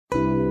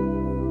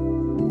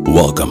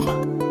Welcome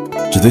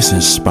to this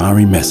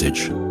inspiring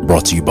message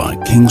brought to you by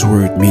King's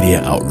Word Media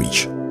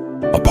Outreach,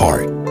 a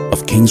part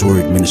of King's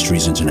Word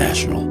Ministries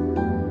International.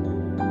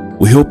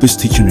 We hope this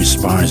teaching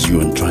inspires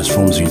you and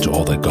transforms you into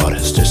all that God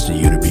has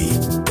destined you to be.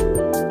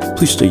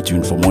 Please stay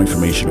tuned for more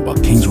information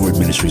about King's Word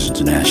Ministries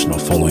International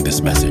following this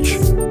message.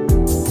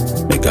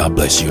 May God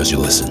bless you as you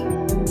listen.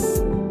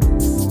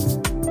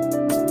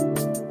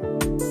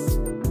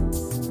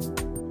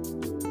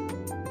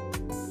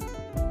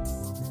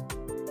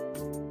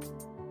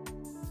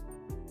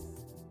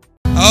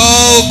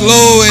 Oh,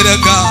 glory to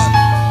God.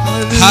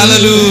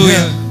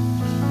 Hallelujah.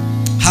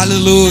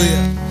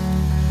 Hallelujah.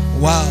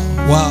 Wow,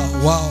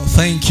 wow, wow.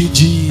 Thank you,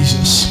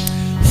 Jesus.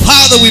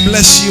 Father, we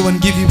bless you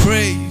and give you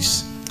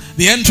praise.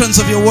 The entrance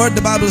of your word,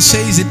 the Bible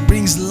says, it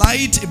brings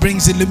light, it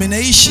brings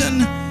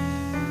illumination.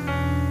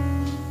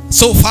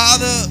 So,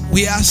 Father,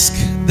 we ask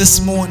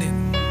this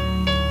morning,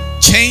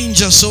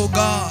 change us, oh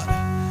God.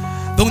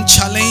 Don't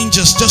challenge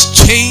us,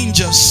 just change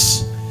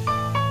us.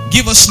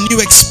 Give us new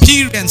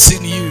experience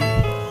in you.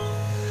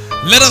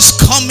 Let us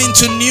come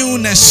into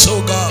newness,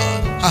 oh God.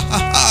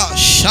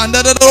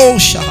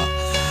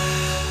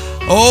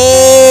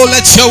 Oh,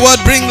 let your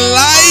word bring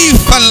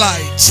life and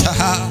light.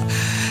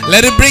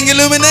 Let it bring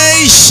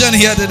illumination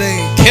here today.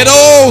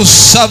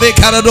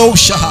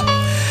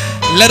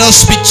 Let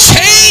us be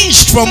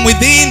changed from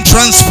within,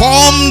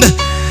 transformed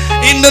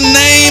in the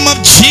name of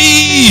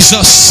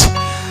Jesus.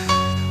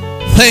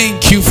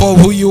 Thank you for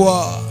who you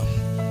are.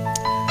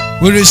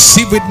 We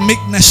receive with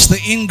meekness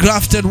the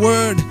engrafted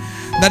word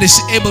that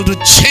is able to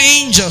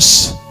change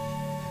us.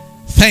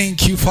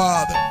 Thank you,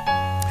 Father,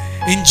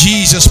 in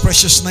Jesus'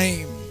 precious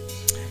name.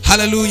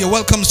 Hallelujah.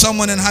 Welcome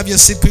someone and have your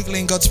seat quickly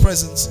in God's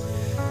presence.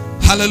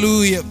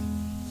 Hallelujah.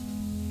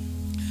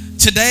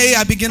 Today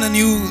I begin a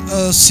new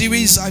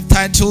series I've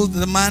titled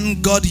The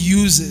Man God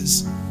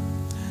Uses.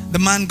 The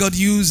Man God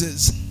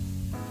Uses.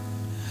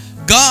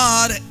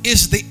 God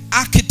is the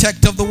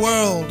architect of the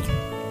world.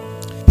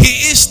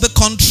 He is the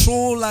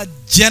controller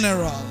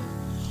general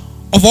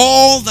of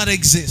all that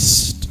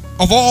exists,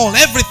 of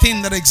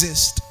everything that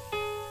exists.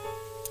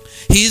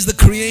 He is the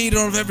creator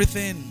of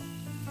everything.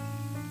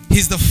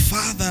 He's the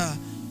Father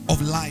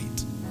of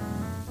light.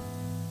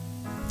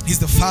 He's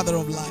the Father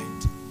of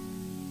light.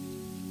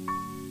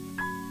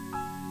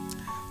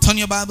 Turn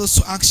your Bibles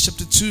to Acts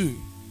chapter 2.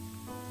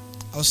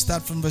 I'll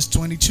start from verse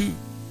 22.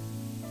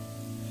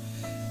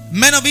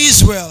 Men of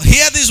Israel,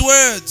 hear these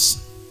words.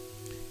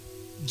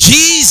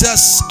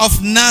 Jesus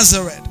of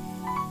Nazareth,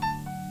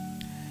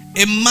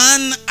 a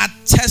man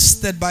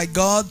attested by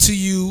God to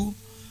you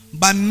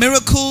by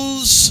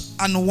miracles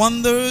and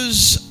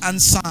wonders and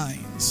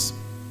signs,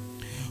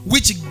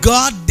 which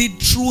God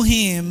did through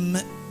him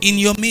in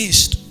your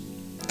midst,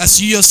 as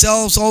you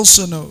yourselves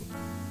also know.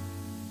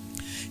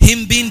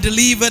 Him being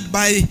delivered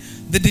by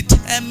the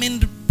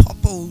determined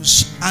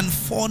purpose and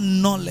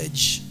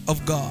foreknowledge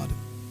of God,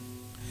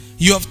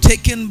 you have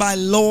taken by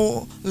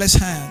lawless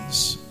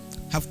hands,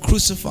 have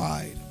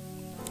crucified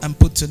and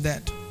put to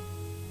death,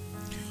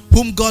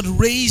 whom God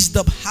raised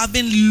up,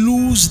 having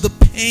loosed the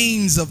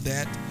pains of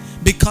death,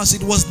 because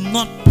it was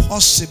not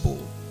possible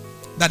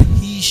that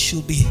he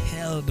should be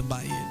held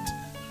by it.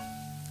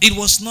 It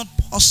was not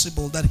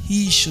possible that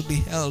he should be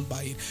held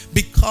by it,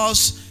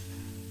 because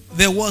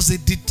there was a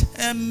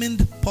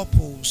determined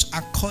purpose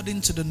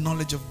according to the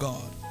knowledge of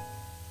God.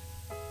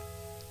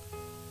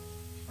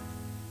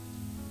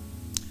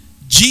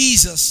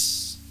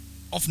 Jesus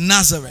of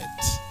Nazareth.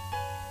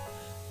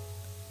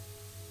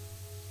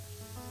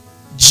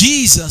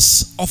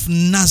 Jesus of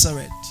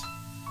Nazareth,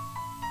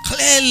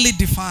 clearly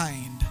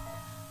defined.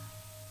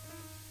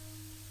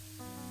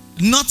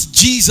 Not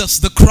Jesus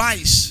the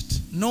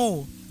Christ,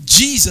 no,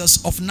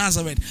 Jesus of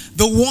Nazareth,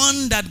 the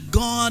one that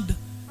God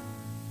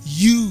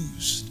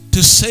used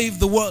to save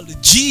the world.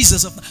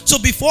 Jesus of, so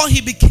before he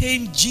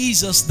became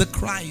Jesus the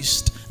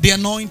Christ, the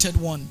anointed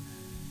one,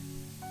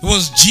 it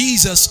was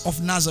Jesus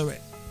of Nazareth.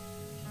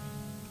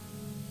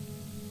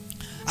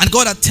 And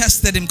God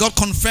attested him. God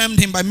confirmed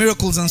him by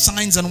miracles and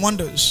signs and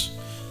wonders.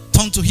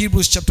 Turn to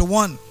Hebrews chapter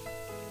 1.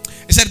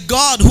 It said,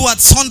 God, who at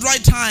sundry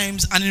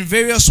times and in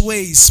various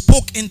ways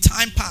spoke in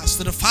time past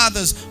to the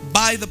fathers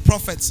by the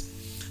prophets,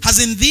 has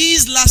in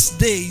these last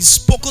days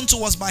spoken to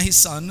us by his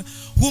Son,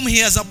 whom he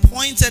has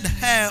appointed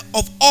heir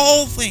of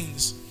all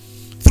things,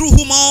 through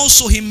whom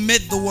also he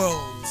made the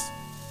world,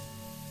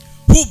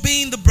 who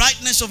being the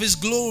brightness of his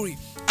glory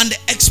and the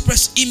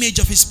express image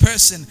of his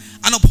person,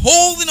 and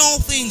upholding all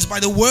things by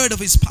the word of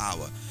his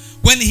power,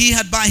 when he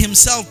had by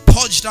himself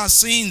purged our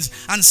sins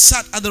and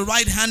sat at the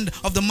right hand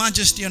of the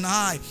majesty on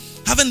high,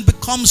 having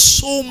become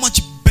so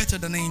much better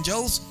than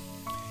angels,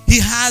 he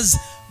has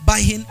by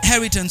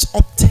inheritance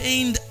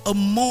obtained a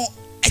more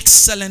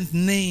excellent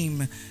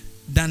name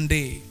than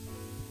they.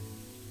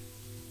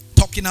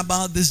 Talking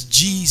about this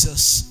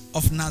Jesus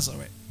of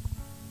Nazareth.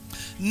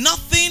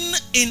 Nothing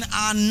in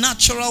our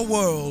natural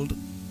world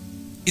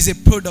is a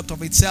product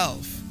of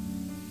itself.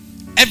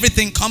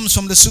 Everything comes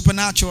from the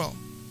supernatural.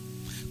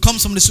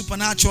 Comes from the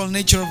supernatural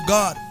nature of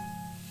God.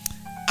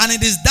 And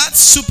it is that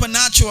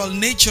supernatural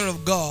nature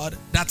of God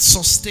that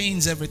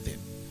sustains everything.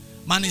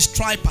 Man is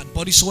tripart,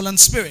 body, soul, and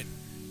spirit.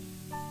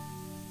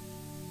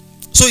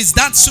 So it's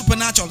that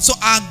supernatural. So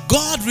our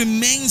God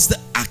remains the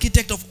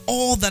architect of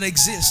all that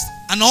exists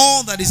and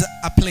all that is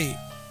at play.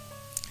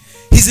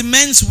 His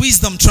immense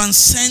wisdom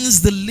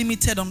transcends the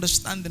limited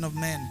understanding of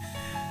men.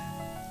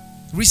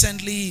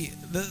 Recently,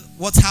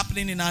 what's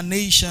happening in our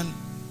nation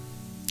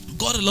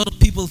got a lot of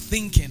people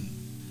thinking,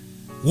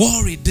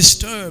 worried,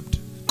 disturbed,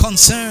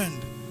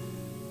 concerned.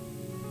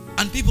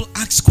 And people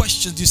ask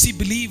questions. You see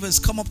believers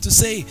come up to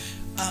say,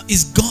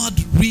 is God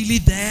really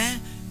there?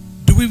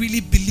 Do we really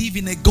believe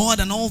in a God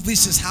and all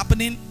this is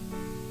happening?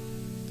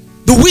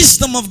 The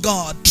wisdom of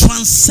God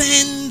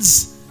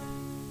transcends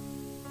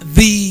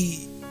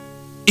the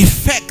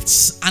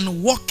effects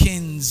and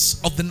workings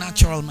of the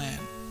natural man.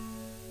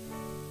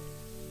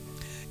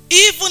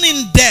 Even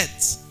in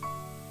death,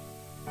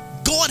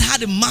 God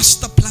had a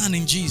master plan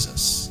in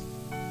Jesus.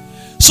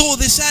 So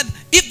they said,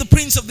 if the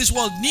prince of this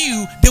world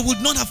knew, they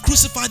would not have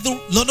crucified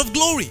the Lord of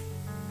glory.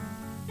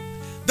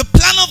 The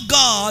plan of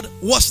God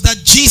was that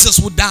Jesus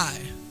would die.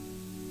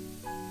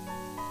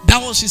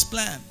 That was his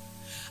plan.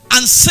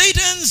 And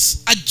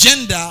Satan's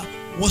agenda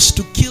was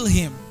to kill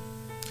him,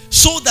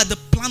 so that the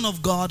plan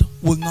of God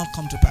will not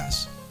come to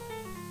pass.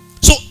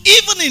 So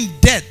even in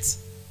death,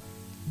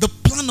 the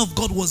plan of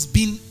God was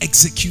being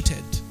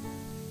executed.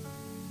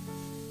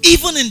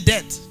 Even in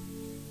death.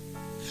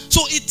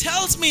 So it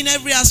tells me in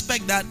every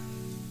aspect that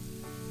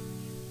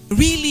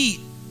really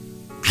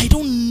I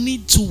don't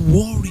need to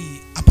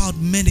worry about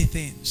many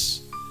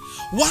things.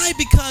 Why?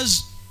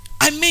 Because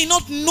I may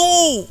not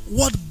know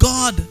what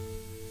God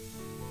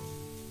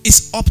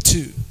is up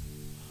to.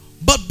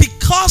 But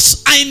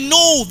because I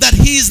know that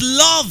he is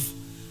love,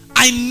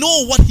 I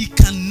know what he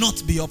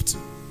cannot be up to.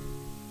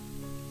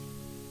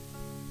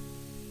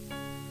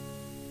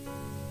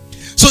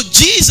 So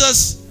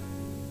Jesus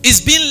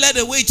is being led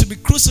away to be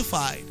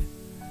crucified.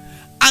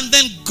 And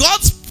then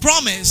God's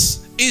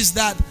promise is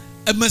that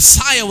a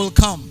Messiah will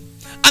come.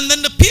 And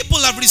then the people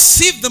have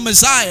received the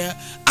Messiah,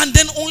 and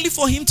then only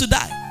for him to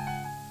die.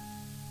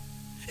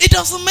 It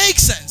doesn't make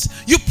sense.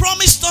 You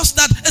promised us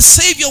that a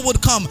Savior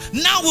would come.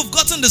 Now we've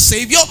gotten the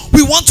Savior.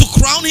 We want to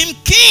crown him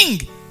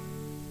king.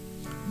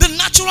 The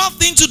natural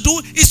thing to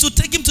do is to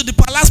take him to the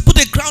palace, put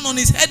a crown on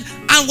his head,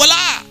 and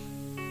voila.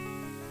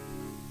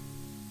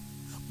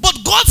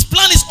 But God's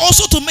plan is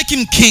also to make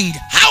him king.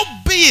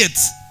 Howbeit,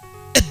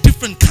 a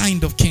different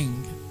kind of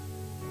king.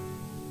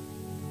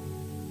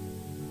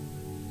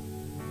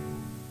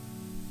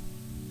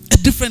 A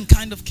different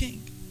kind of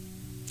king.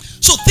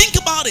 So think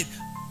about it.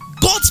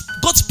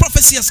 God's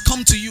prophecy has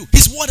come to you.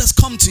 His word has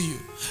come to you.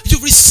 You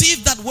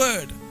received that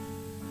word.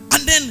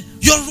 And then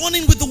you're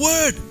running with the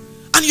word.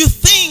 And you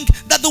think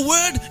that the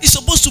word is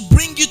supposed to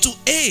bring you to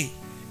A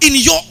in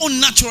your own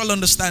natural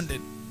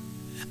understanding.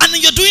 And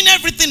then you're doing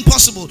everything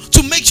possible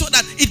to make sure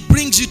that it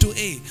brings you to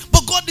A.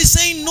 But God is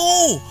saying,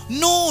 no,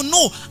 no,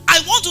 no.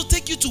 I want to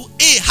take you to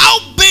A.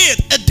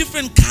 Howbeit, a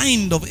different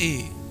kind of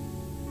A.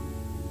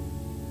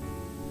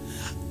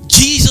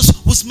 Jesus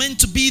was meant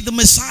to be the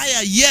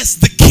Messiah. Yes,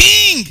 the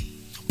king.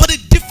 But a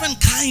different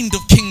kind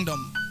of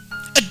kingdom.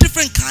 A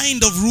different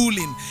kind of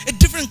ruling. A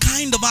different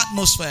kind of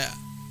atmosphere.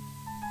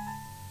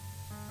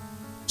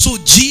 So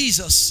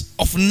Jesus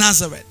of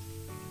Nazareth.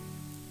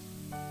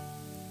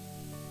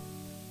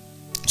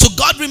 So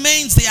God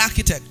remains the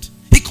architect.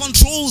 He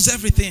controls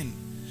everything.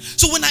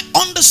 So when I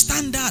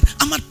understand that,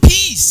 I'm at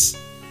peace.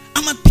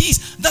 I'm at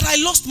peace. That I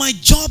lost my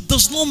job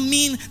does not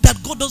mean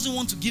that God doesn't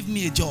want to give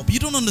me a job. You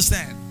don't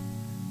understand.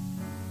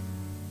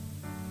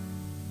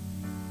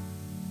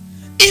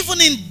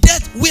 Even in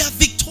death, we are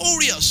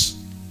victorious.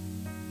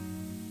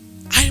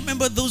 I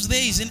remember those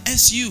days in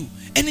SU.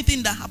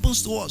 Anything that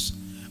happens to us,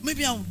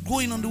 maybe I'm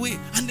going on the way,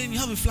 and then you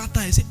have a flat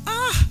tire. You say,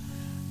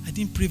 I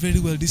didn't pray very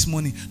well this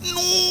morning.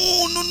 No.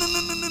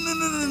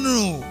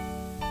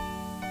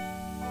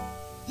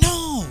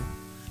 No,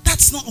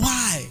 that's not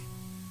why.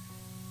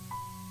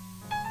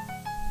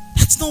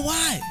 That's not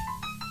why.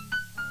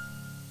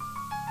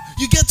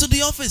 You get to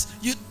the office,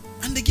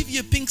 and they give you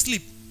a pink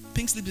slip.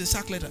 Pink slip is a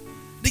sack letter.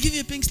 They give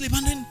you a pink slip,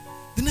 and then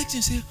the next thing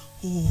you say,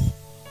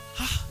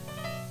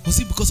 was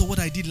it because of what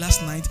I did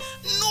last night?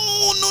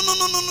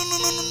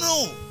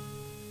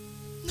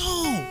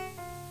 No.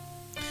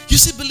 You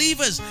see,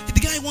 believers, the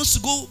guy wants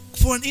to go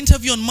for an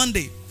interview on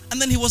Monday,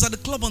 and then he was at the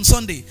club on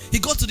Sunday. He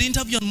got to the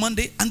interview on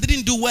Monday and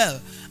didn't do well.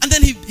 And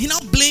then he now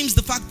blames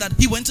the fact that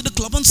he went to the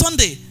club on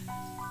Sunday.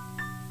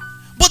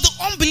 But the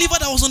unbeliever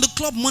that was on the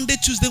club Monday,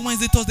 Tuesday,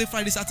 Wednesday, Thursday,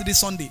 Friday, Saturday,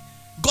 Sunday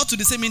got to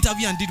the same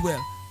interview and did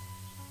well.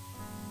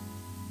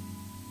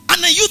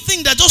 And then you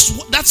think that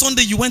just that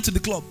Sunday you went to the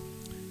club,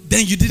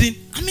 then you didn't.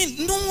 I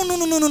mean, no.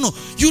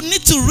 You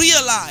need to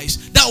realize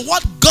that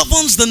what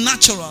governs the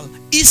natural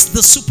is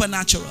the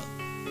supernatural.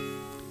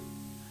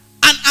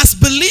 And as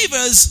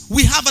believers,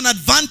 we have an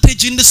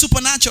advantage in the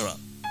supernatural.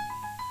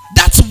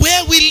 That's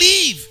where we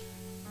live.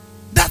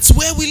 That's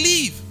where we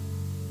live.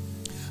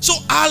 So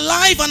our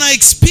life and our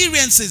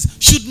experiences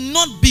should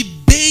not be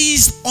based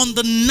based on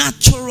the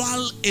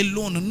natural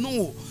alone.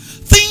 No.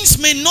 Things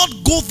may not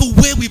go the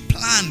way we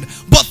planned,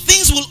 but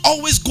things will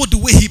always go the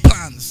way he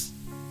plans.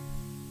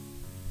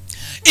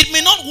 It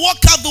may not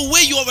work out the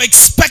way you are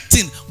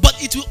expecting, but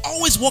it will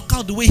always work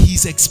out the way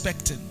he's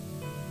expecting.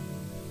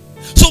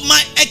 So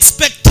my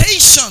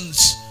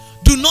expectations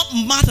do not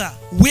matter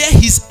where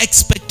his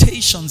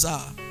expectations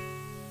are.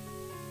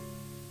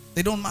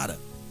 They don't matter.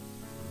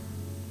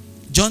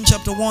 John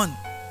chapter 1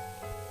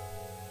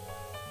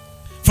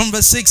 from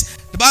verse 6,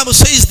 the Bible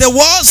says, there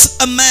was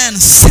a man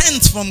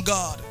sent from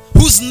God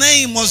whose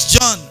name was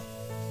John.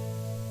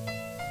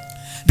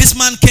 This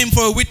man came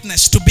for a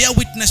witness, to bear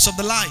witness of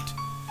the light,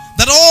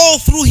 that all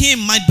through him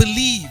might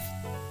believe.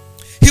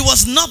 He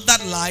was not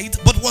that light,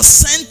 but was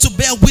sent to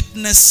bear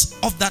witness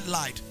of that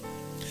light.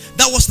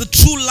 That was the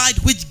true light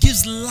which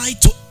gives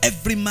light to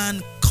every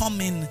man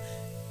coming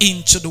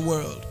into the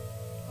world.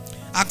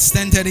 Acts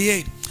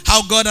 10:38.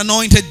 How God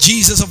anointed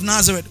Jesus of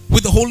Nazareth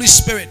with the Holy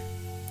Spirit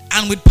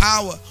and with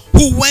power,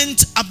 who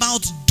went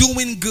about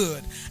doing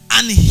good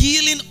and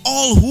healing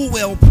all who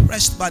were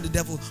oppressed by the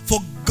devil, for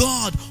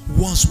God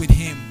was with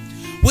him.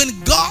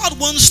 When God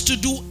wants to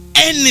do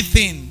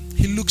anything,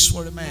 he looks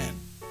for a man.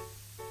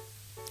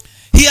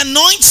 He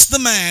anoints the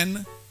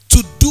man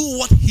to do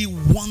what he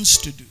wants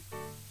to do.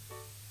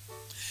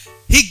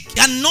 He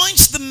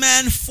anoints the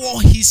man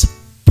for his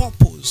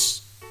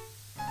purpose.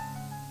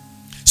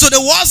 So there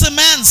was a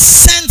man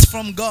sent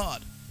from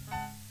God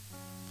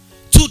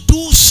to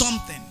do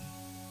something.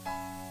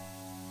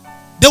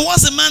 There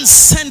was a man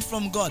sent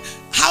from God.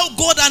 How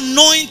God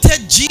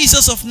anointed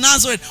Jesus of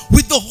Nazareth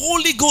with the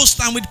Holy Ghost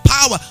and with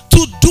power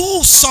to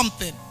do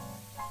something.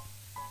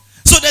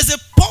 So there's a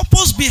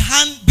purpose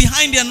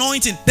behind the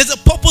anointing. There's a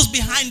purpose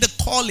behind the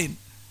calling.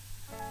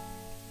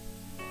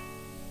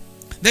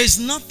 There is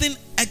nothing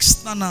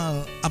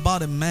external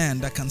about a man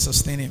that can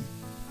sustain him.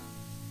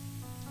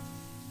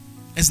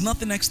 There's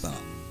nothing external.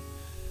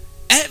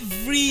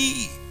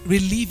 Every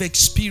relief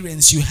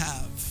experience you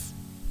have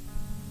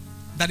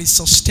that is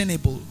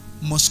sustainable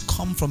must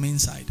come from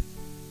inside.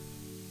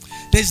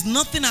 There's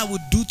nothing I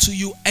would do to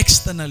you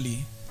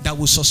externally that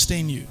will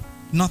sustain you.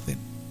 Nothing.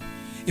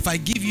 If I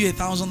give you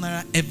 1,000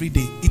 naira every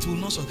day, it will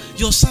not sustain.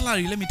 Your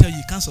salary, let me tell you,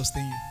 it can't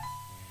sustain you.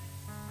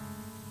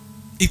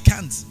 It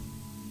can't.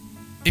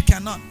 It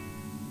cannot.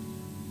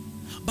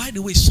 By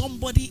the way,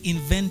 somebody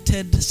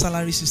invented the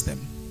salary system.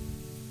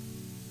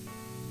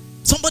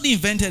 Somebody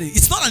invented it.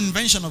 It's not an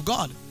invention of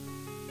God.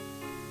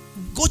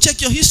 Go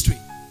check your history.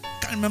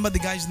 Can't remember the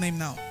guy's name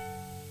now.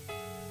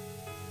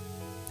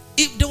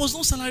 If there was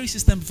no salary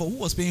system before, who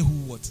was paying who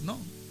what? No.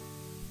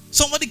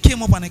 Somebody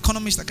came up, an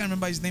economist, I can't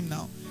remember his name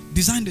now,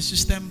 designed the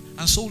system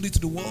and sold it to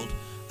the world,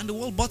 and the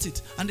world bought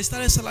it, and they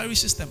started a salary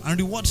system and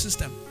reward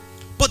system.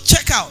 But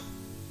check out,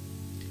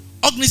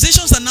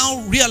 organizations are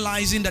now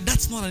realizing that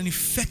that's not an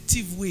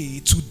effective way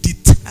to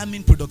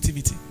determine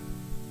productivity.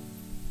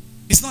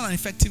 It's not an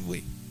effective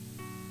way.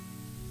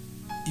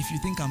 If you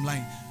think I'm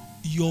lying,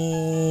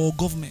 your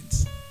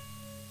government,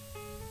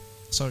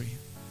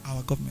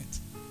 our government,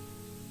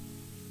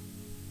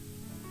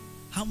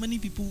 how many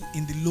people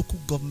in the local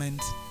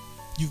government,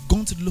 you've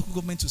gone to the local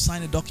government to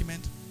sign a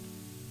document,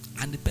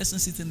 and the person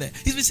sitting there,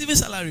 he's receiving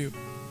salary,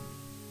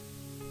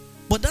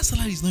 but that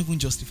salary is not even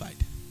justified,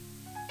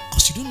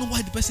 because you don't know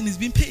why the person is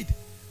being paid.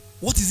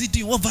 What is he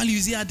doing? What value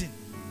is he adding?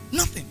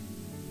 Nothing.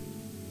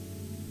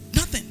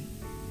 Nothing.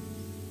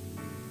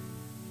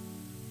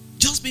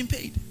 Just being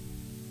paid.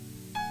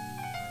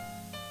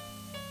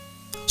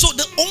 So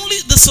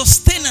the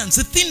sustenance,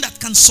 the thing that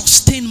can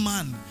sustain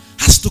man,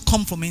 has to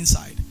come from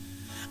inside.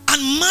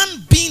 And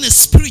man, being a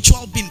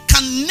spiritual being,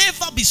 can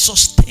never be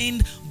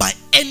sustained by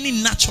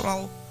any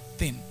natural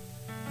thing.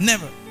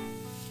 Never.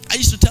 I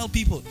used to tell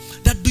people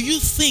that, do you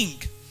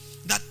think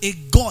that a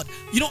God,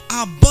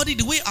 our body,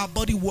 the way our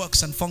body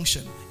works and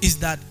function is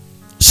that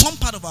some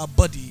part of our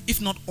body, if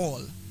not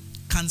all,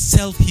 can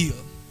self-heal.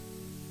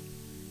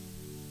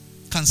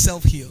 Can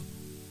self-heal.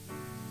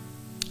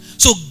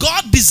 So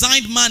God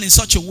designed man in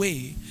such a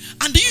way.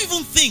 And do you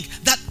even think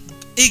that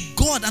a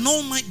God,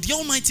 the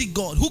Almighty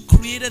God who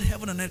created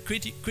heaven and earth,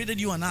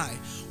 created you and I,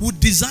 would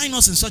design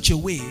us in such a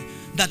way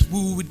that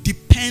we would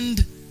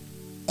depend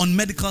on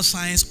medical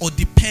science or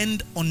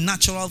depend on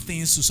natural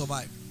things to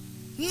survive?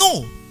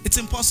 No, it's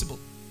impossible.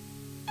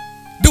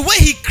 The way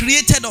he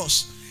created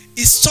us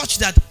is such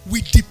that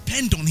we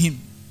depend on him.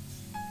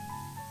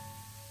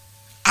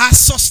 Our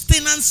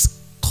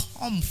sustenance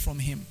comes from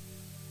him.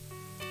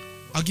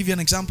 I'll give you an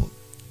example.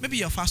 Maybe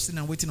you're fasting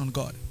and waiting on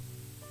God,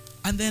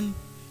 and then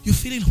you're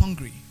feeling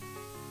hungry.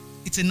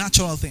 It's a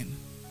natural thing.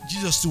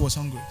 Jesus too was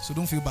hungry, so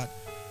don't feel bad.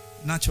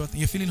 Natural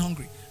thing. You're feeling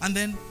hungry, and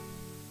then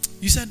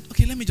you said,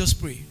 okay, let me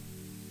just pray.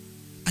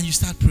 And you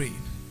start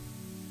praying.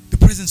 The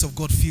presence of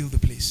God fills the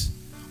place.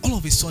 All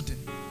of a sudden,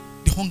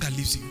 the hunger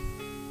leaves you.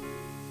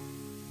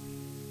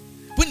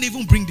 When they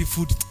even bring the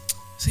food,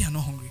 say you're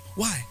not hungry.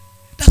 Why?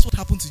 That's what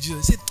happened to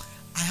Jesus. He said,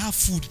 I have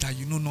food that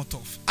you know not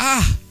of.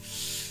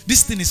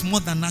 This thing is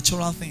more than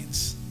natural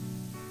things.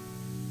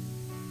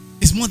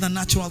 It's is more than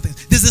natural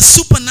things. There's a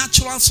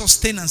supernatural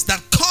sustenance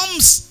that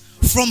comes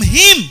from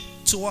Him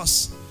to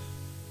us,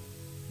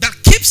 that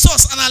keeps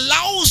us and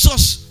allows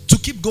us to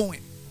keep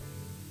going.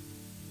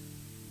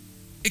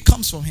 It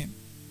comes from Him.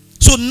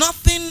 So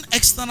nothing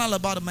external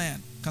about a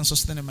man can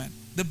sustain a man.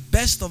 The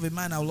best of a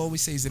man, I will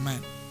always say, is a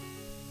man.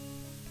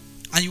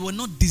 And you were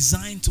not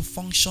designed to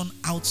function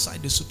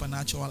outside the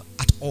supernatural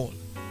at all.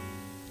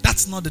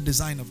 That's not the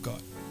design of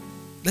God.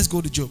 Let's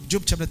go to Job.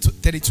 Job chapter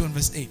 32 and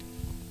verse 8.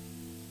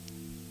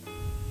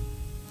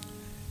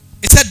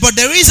 It said, but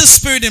there is a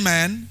spirit in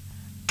man,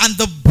 and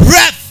the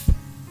breath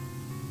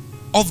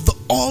of the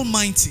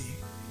Almighty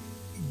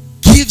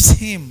gives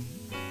him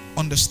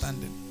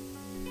understanding.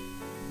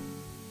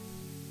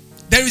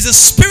 There is a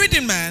spirit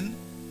in man,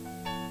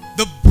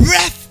 the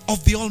breath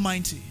of the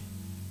Almighty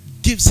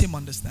gives him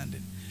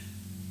understanding.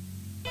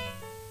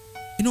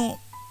 You know,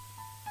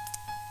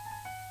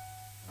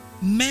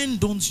 men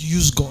don't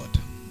use God.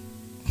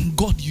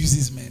 God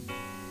uses men.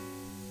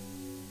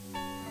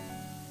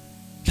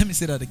 Let me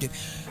say that again.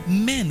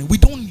 Men, we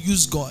don't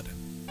use God.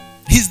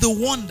 He's the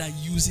one that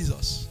uses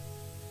us.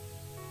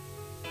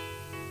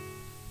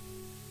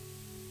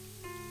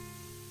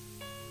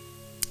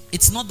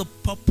 It's not the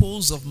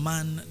purpose of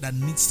man that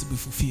needs to be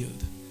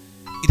fulfilled.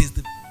 It is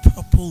the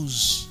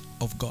purpose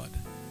of God.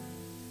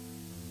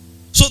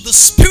 So the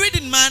spirit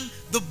in man,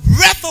 the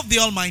breath of the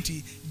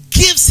Almighty,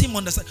 gives him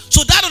understanding.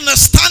 So that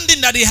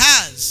understanding that he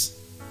has,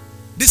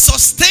 the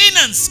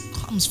sustenance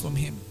comes from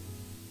Him.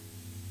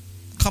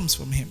 Comes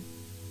from Him.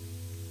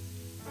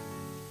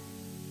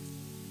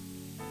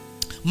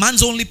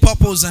 Man's only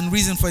purpose and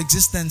reason for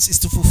existence is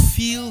to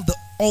fulfill the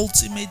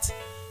ultimate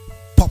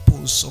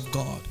purpose of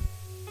God.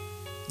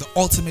 The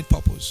ultimate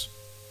purpose.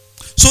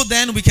 So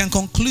then we can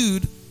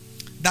conclude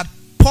that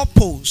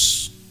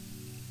purpose,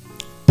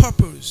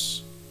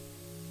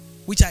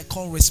 which I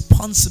call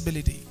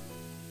responsibility,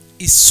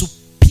 is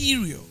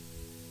superior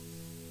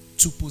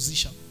to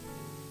position.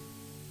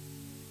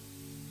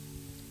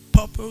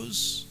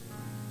 Purpose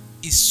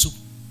is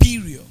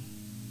superior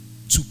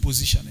to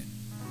positioning.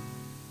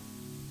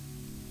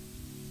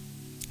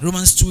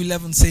 Romans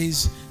 2:11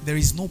 says there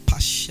is no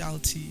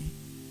partiality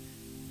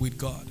with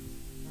God.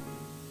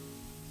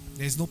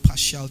 There is no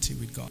partiality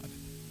with God.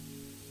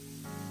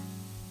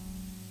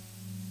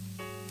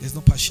 There's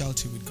no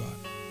partiality with God.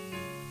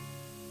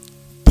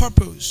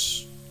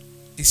 Purpose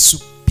is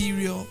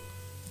superior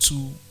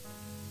to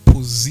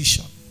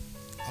position.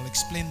 I'll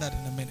explain that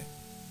in a minute.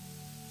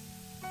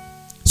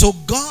 So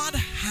God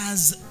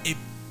has a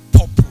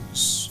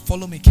purpose,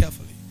 follow me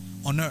carefully,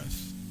 on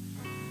earth.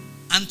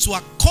 And to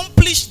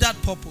accomplish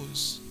that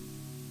purpose,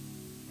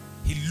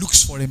 He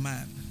looks for a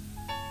man.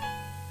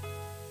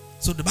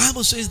 So the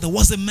Bible says there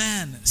was a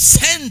man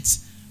sent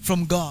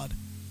from God.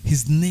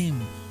 His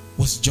name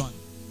was John.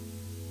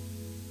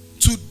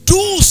 To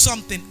do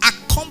something,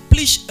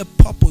 accomplish a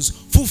purpose,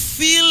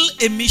 fulfill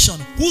a mission.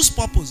 Whose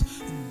purpose?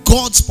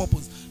 God's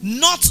purpose.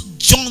 Not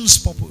John's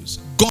purpose.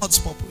 God's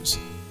purpose.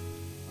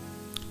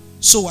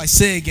 So I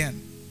say again,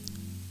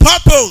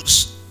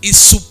 purpose is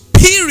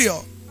superior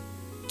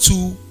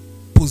to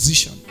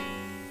position.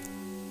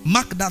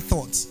 Mark that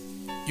thought.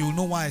 You will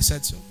know why I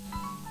said so.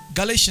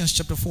 Galatians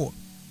chapter 4.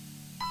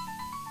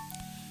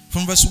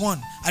 From verse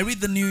 1. I read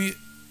the New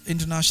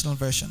International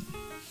Version.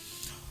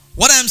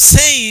 What I'm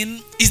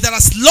saying is that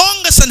as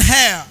long as an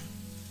heir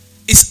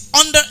is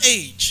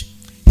underage,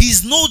 he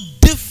is no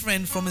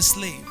different from a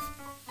slave.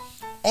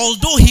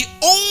 Although he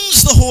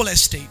owns the whole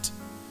estate,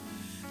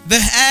 the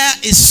heir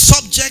is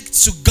subject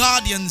to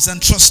guardians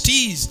and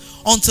trustees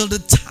until the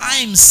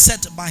time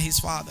set by his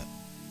father.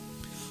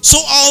 So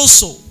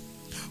also,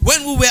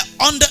 when we were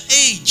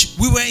underage,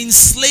 we were in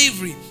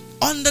slavery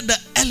under the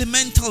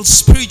elemental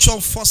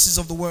spiritual forces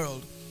of the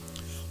world.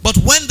 But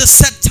when the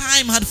set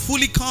time had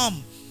fully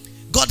come,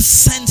 God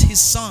sent His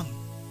Son,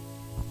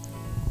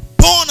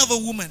 born of a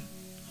woman,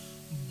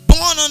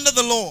 born under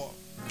the law,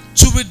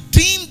 to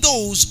redeem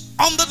those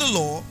under the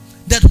law,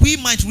 that we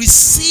might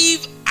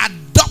receive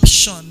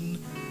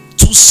adoption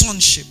to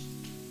sonship.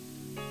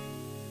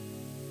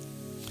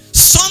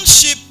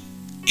 Sonship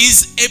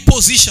is a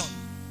position.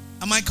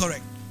 Am I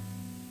correct?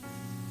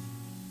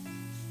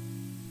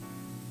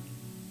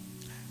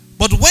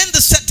 But when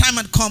the set time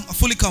had come,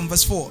 fully come,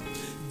 verse 4,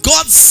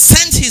 God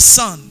sent His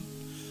Son,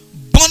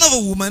 born of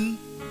a woman,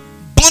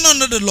 born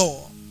under the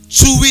law,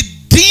 to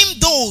redeem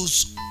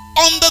those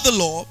under the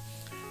law,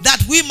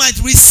 that we might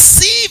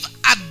receive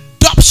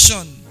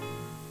adoption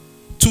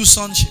to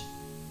sonship.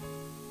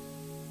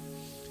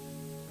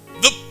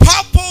 The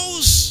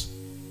purpose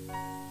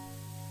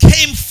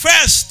came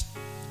first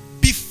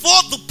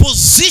before the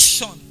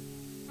position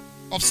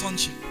of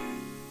sonship.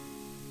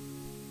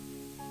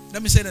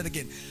 Let me say that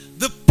again.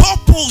 The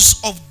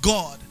purpose of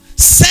God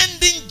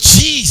sending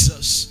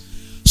Jesus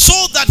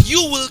so that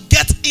you will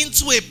get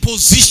into a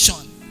position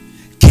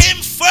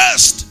came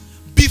first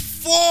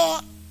before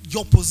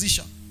your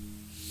position.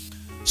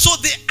 So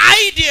the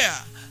idea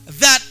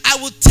that I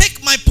will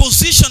take my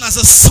position as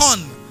a son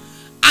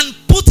and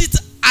put it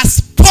as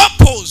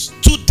purpose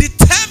to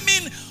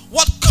determine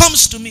what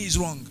comes to me is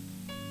wrong.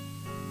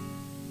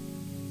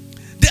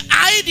 The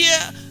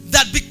idea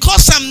that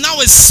because I'm now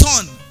a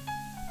son,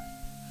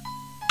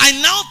 I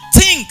now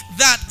think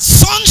that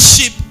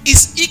sonship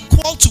is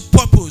equal to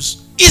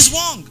purpose is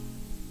wrong.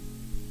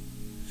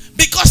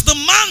 Because the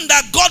man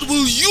that God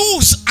will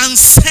use and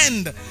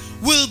send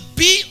will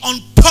be on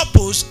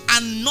purpose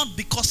and not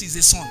because he's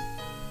a son.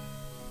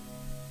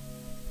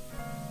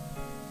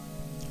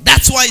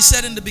 That's why he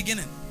said in the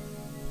beginning,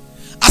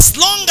 as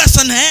long as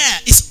an heir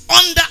is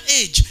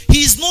underage,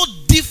 he is no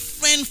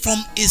different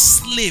from a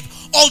slave,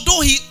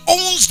 although he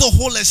owns the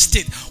whole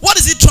estate. What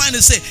is he trying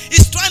to say?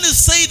 He's trying to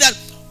say that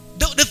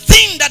the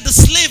thing that the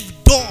slave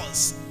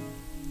does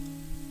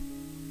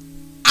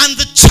and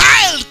the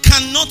child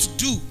cannot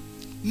do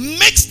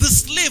makes the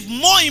slave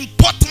more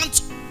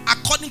important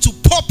according to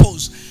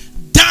purpose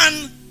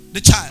than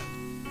the child.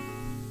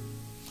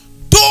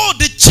 Though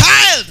the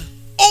child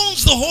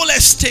owns the whole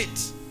estate,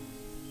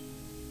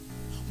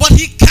 but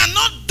he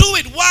cannot do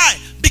it. Why?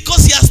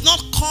 Because he has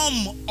not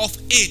come of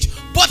age.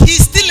 But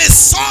he's still a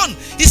son.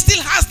 He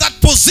still has that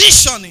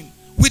positioning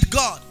with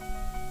God.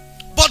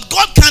 But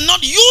God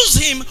cannot use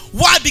him.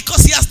 Why?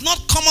 Because he has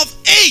not come of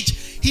age.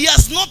 He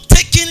has not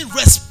taken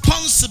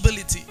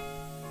responsibility.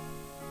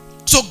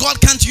 So God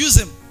can't use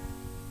him.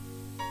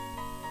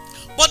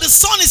 But the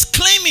son is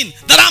claiming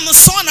that I'm a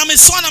son, I'm a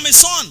son, I'm a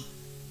son.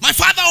 My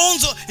father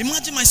owns a...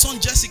 Imagine my son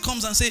Jesse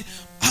comes and say,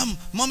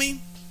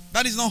 Mommy,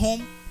 Daddy's not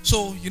home.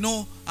 So, you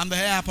know, I'm the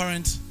heir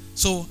apparent.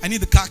 So, I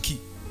need the car key.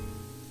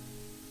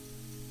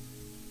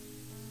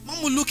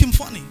 Mom will look him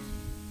funny.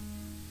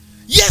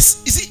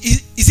 Yes,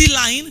 is he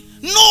lying?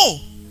 No.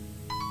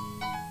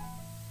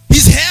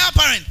 He's heir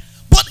apparent.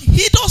 But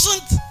he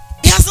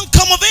hasn't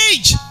come of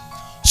age.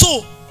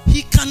 So,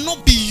 he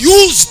cannot be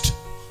used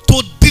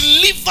to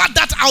deliver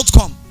that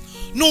outcome.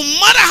 No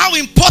matter how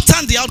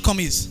important the outcome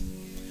is.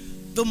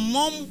 The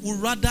mom would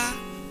rather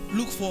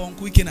look for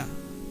Uncle Ikena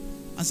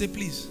and say,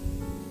 please,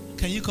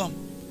 can you come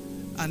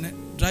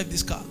and drive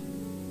this car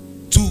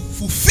to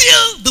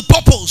fulfill the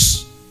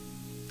purpose?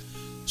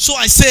 So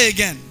I say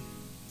again,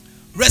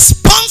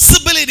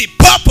 responsibility,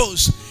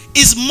 purpose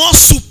is more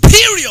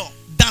superior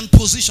than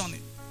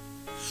positioning.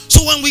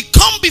 So when we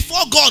come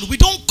before God, we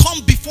don't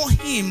come before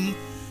him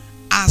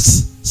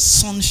as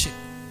sonship.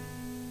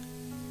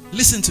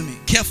 Listen to me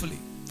carefully.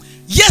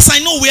 Yes, I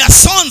know we are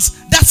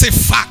sons. That's a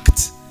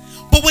fact.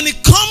 But when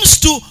it comes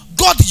to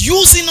God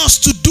using us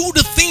to do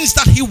the things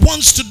that he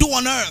wants to do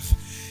on earth,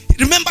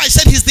 remember I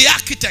said he's the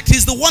architect.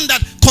 He's the one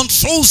that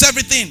controls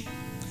everything.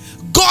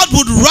 God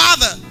would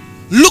rather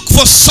look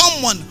for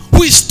someone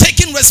who is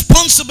taking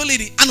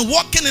responsibility and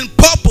working in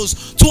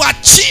purpose to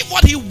achieve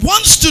what he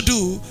wants to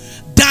do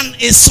than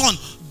a son,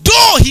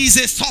 though he's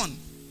a son.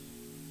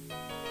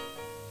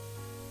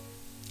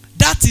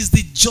 That is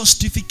the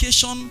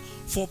justification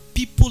for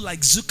people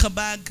like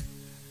Zuckerberg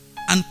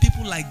and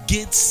people like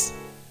Gates.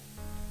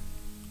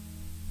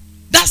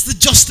 That's the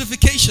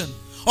justification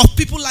of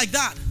people like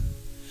that.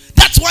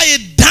 That's why a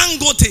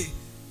Dangote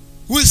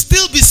will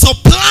still be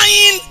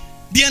supplying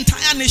the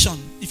entire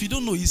nation. If you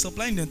don't know, he's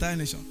supplying the entire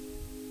nation.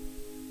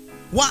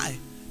 Why?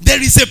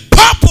 There is a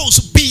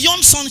purpose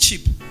beyond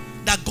sonship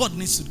that God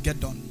needs to get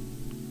done.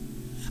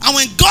 And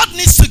when God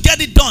needs to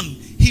get it done,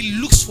 he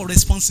looks for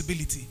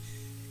responsibility.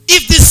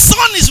 If the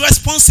son is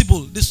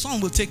responsible, the son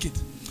will take it.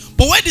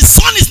 But when the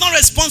son is not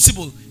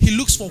responsible, he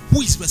looks for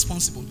who is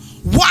responsible.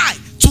 Why?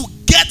 To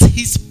get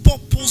his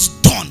purpose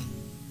done.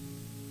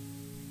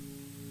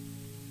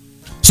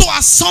 So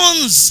as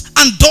sons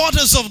and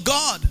daughters of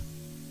God,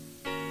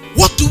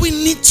 what do we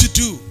need to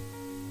do?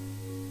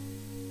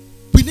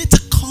 We need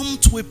to come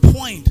to a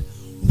point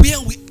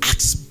where we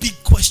ask big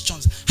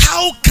questions.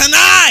 How can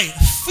I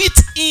fit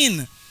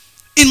in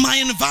my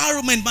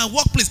environment, my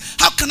workplace?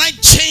 How can I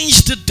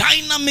change the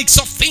dynamics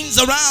of things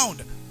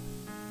around?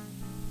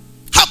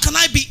 How can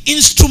I be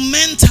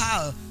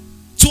instrumental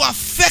to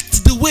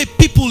affect the way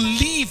people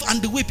live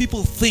and the way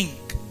people think?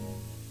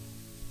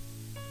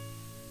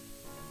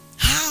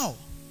 How?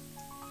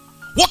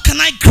 What can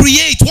I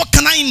create? What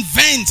can I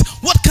invent?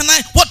 What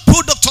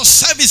product or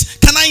service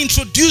can I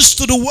introduce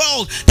to the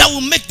world that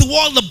will make the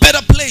world a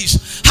better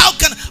place?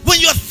 When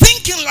you're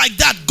thinking like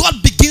that,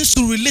 God begins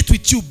to relate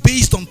with you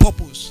based on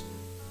purpose.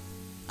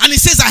 And he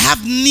says, I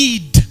have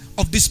need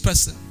of this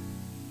person.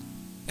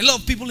 A lot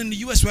of people in the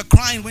US were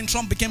crying when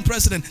Trump became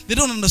president. They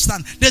don't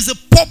understand. There's a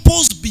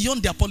purpose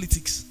beyond their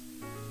politics.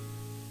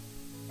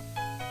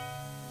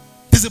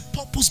 There's a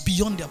purpose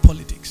beyond their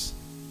politics.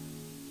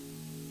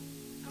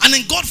 And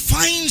then God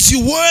finds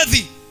you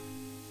worthy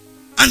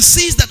and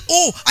sees that,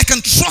 oh, I can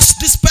trust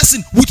this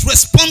person with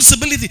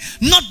responsibility,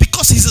 not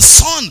because he's a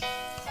son,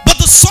 but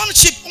the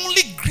sonship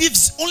only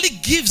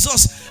gives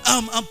us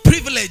a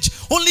privilege,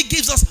 only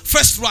gives us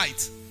first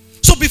right.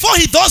 So before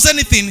he does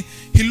anything,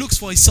 he looks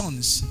for his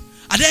sons.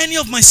 Are there any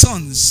of my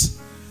sons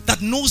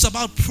that knows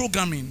about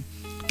programming,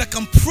 that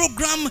can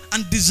program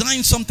and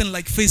design something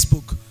like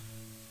Facebook?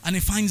 And he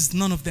finds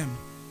none of them.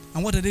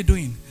 And what are they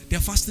doing? They're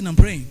fasting and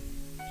praying.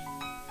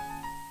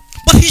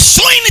 But he's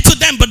showing it to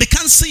them, but they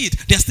can't see it.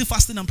 They're still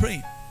fasting and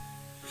praying.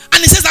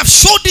 And he says, I've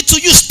showed it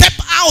to you. Step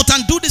out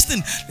and do this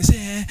thing. They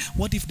say,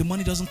 what if the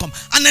money doesn't come?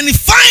 And then he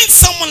finds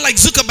someone like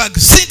Zuckerberg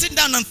sitting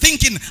down and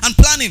thinking and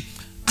planning.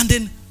 And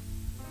then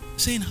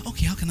saying,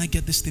 okay, how can I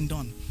get this thing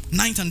done?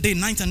 Night and day,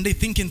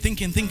 thinking.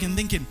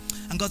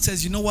 And God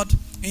says, you know what,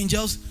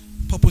 angels,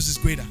 purpose is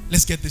greater.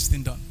 Let's get this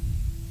thing done.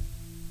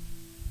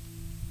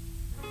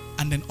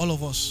 And then all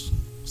of us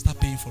start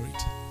paying for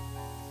it.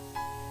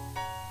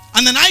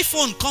 And an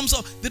iPhone comes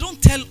up. They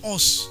don't tell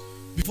us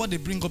before they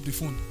bring up the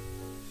phone.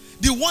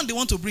 The one they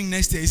want to bring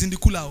next year is in the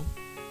cooler.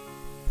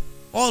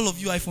 All of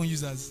you iPhone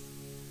users,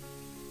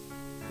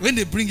 when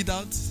they bring it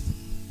out,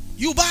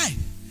 you buy.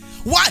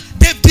 Why?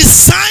 They've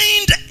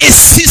designed a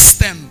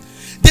system.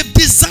 They've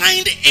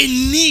designed a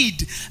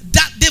need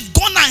that they've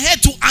gone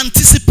ahead to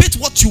anticipate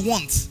what you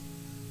want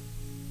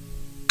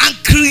and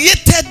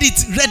created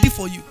it ready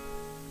for you.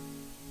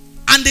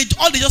 And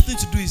all they just need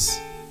to do is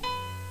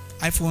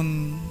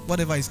iPhone,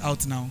 whatever is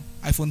out now,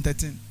 iPhone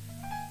 13.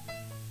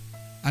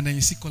 And then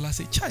you see caller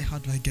say, Chai, how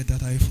do I get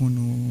that iPhone?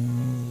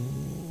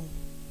 Oh.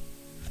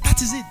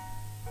 That is it.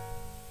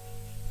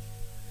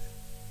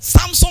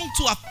 Samsung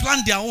too have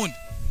planned their own.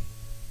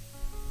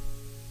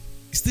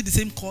 It's still the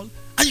same call.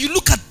 And you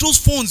look at those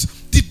phones,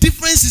 the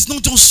difference is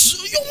not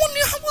just, you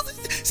wonder,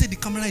 say the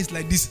camera is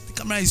like this, the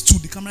camera is 2,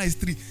 the camera is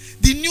 3.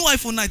 The new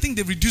iPhone, I think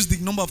they've reduced the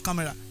number of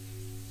camera.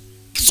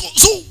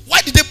 So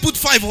why did they put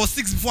 5 or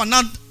 6 before?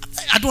 Now,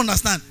 I don't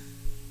understand.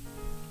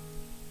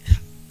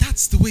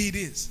 That's the way it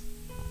is.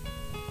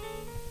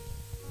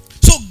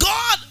 So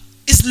God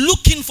is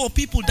looking for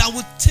people that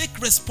will take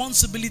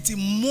responsibility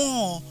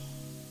more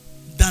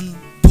than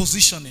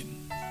positioning.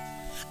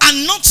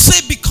 And not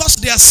say because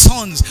they are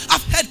sons.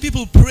 I've heard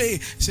people pray,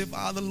 say,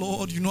 Father,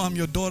 Lord, you know I'm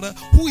your daughter.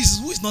 Who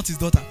is not his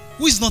daughter?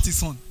 Who is not his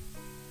son?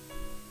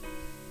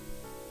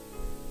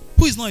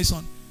 Who is not his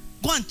son?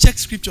 Go and check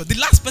scripture. The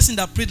last person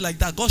that prayed like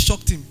that, God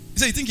shocked him. He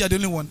said, you think you're the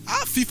only one?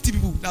 50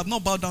 people that have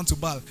not bowed down to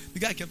Baal. The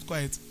guy kept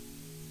quiet.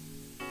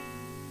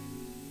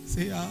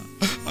 Say,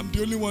 I'm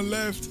the only one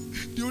left.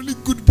 The only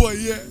good boy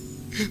here.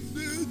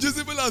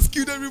 Jezebel has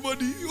killed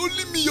everybody.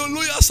 Only me, your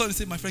lawyer son. He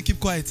said, my friend, keep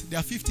quiet. There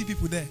are 50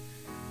 people there.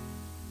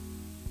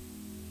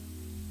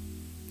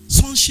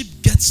 Sonship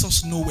gets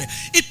us nowhere.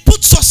 It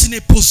puts us in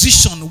a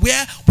position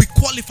where we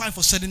qualify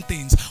for certain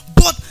things.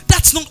 But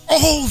that's not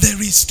all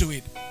there is to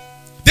it.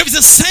 There is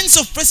a sense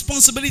of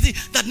responsibility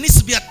that needs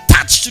to be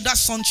attached to that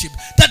sonship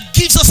that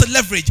gives us a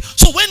leverage.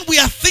 So when we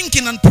are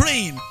thinking and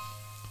praying,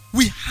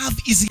 we have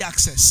easy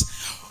access.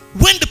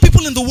 When the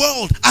people in the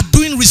world are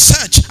doing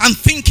research and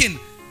thinking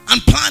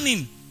and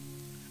planning,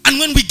 and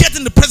when we get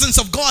in the presence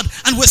of God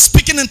and we're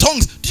speaking in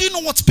tongues, do you know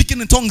what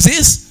speaking in tongues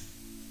is?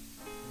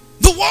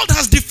 The world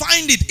has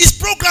defined it. It's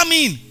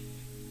programming.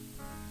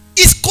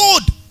 It's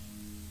code.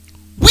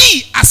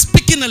 We are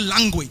speaking a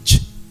language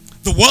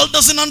the world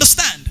doesn't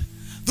understand.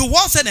 The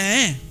world said,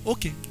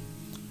 okay,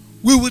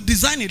 we will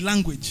design a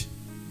language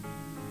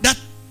that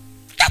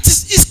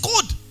is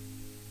code.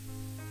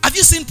 Have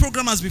you seen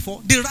programmers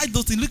before? They write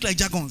those things, look like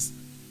jargons.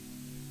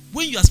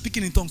 When you are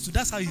speaking in tongues, so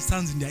that's how it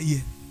sounds in their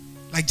ear,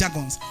 like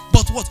jargons.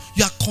 But what?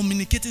 You are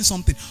communicating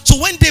something.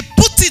 So when they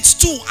put it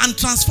to and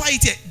transfer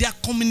it here, they are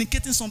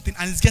communicating something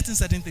and it's getting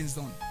certain things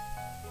done.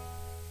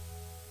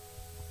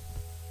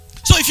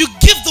 So if you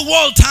give the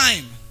world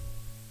time,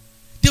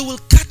 they will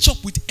catch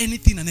up with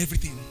anything and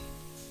everything.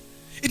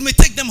 It may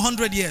take them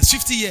 100 years,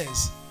 50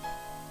 years.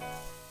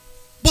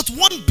 But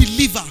one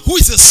believer who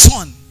is a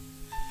son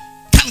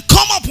can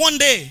come up one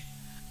day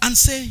and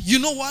say, you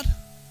know what?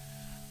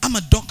 I'm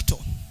a doctor.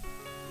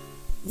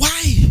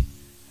 Why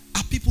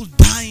are people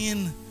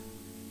dying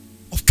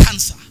of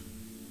cancer?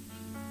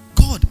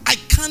 God, I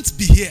can't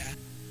be here.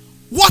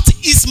 What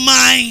is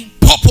my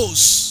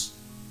purpose?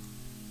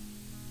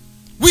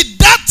 With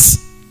that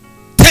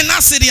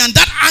tenacity and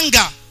that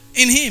anger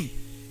in him,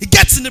 he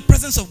gets in the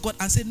presence of God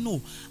and said,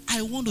 no,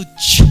 I want to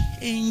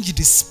change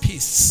the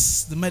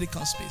space, the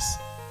medical space.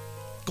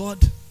 God,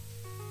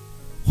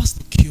 what's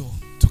the cure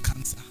to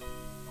cancer?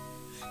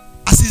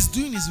 As he's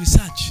doing his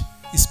research,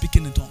 he's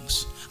speaking in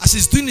tongues. As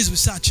he's doing his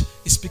research,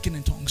 he's speaking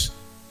in tongues.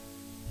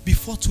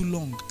 Before too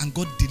long, and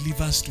God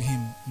delivers to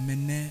him.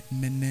 Mene,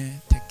 mene,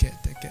 teke,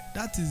 teke.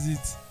 That is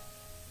it.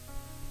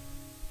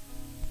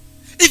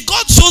 If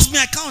God shows me,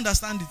 I can't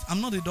understand it.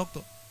 I'm not a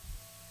doctor.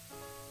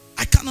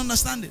 I can't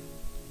understand it.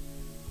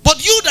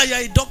 But you that you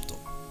are a doctor,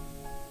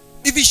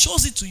 if he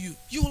shows it to you,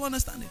 you will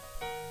understand it.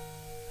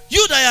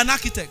 You that you are an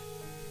architect,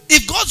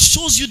 if God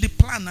shows you the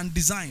plan and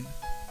design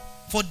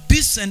for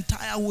this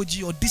entire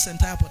OG or this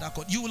entire Port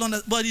Harcourt, you will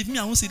understand. But if me,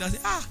 I won't see it, I say,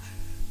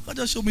 God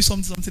just showed me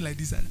something like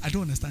this. I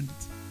don't understand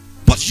it.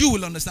 But you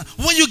will understand.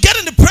 When you get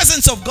in the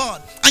presence of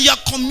God and you are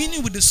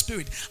communing with the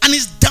Spirit and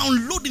he's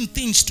downloading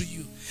things to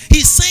you,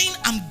 he's saying,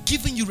 I'm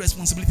giving you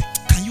responsibility.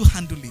 Can you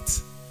handle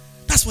it?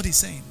 That's what he's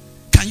saying.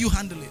 Can you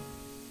handle it?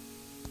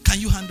 Can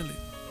you handle it?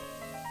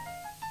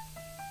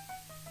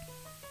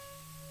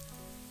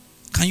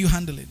 Can you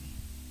handle it?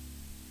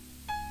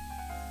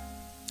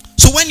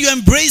 So when you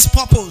embrace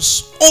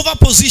purpose over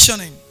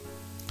positioning,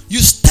 you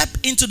step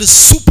into the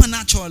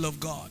supernatural of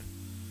God.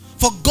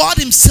 For God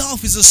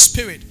himself is a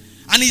spirit,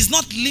 and is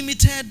not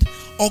limited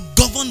or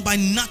governed by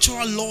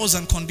natural laws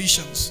and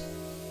conditions.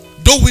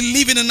 Though we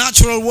live in a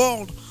natural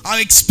world, our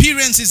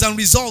experiences and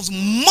results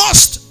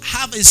must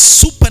have a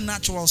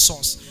supernatural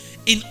source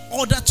in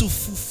order to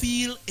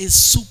fulfill a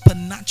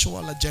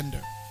supernatural agenda.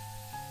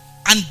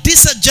 And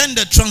this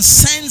agenda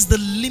transcends the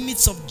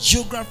limits of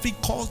geography,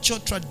 culture,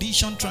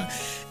 tradition,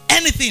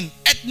 anything,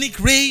 ethnic,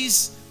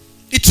 race.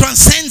 It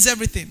transcends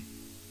everything.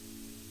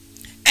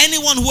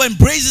 Anyone who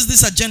embraces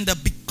this agenda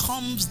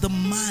becomes the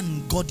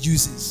man God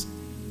uses.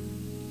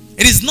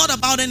 It is not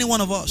about any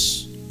one of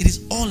us. It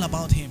is all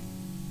about him.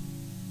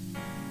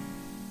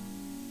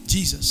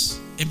 Jesus,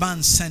 a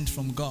man sent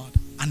from God,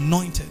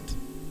 anointed,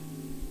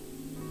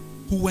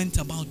 who went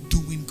about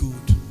doing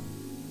good.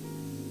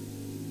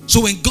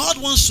 So when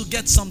God wants to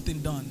get something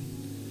done,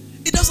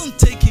 it doesn't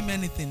take him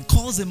anything.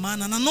 Calls a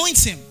man and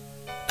anoints him.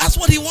 That's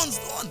what he wants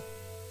done.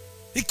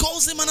 He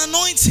calls him and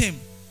anoints him.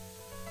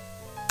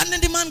 And then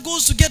the man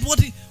goes to get what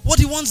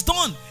he wants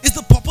done. It's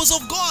the purpose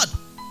of God.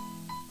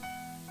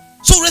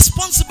 So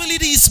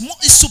responsibility is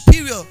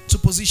superior to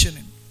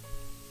positioning.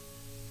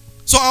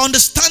 So our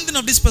understanding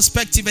of this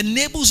perspective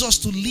enables us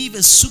to live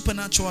a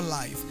supernatural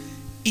life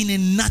in a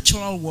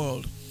natural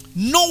world,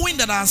 knowing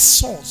that our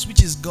source,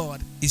 which is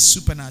God, is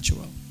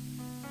supernatural.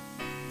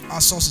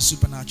 Our source is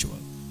supernatural.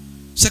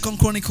 2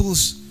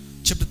 Chronicles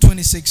chapter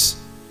 26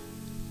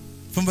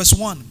 from verse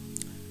 1.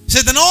 It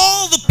says, then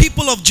all the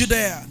people of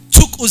Judea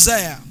took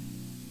Uzziah,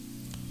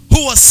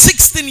 who was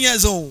 16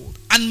 years old,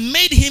 and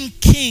made him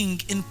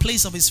king in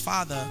place of his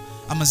father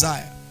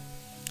Amaziah.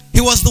 He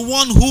was the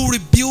one who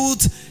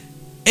rebuilt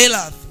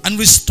Elath and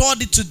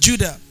restored it to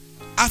Judah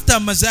after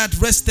Amaziah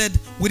rested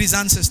with his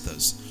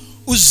ancestors.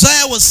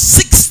 Uzziah was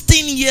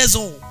 16 years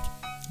old.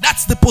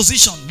 That's the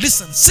position.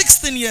 Listen,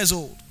 16 years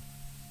old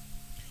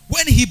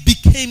when he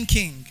became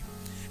king,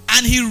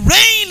 and he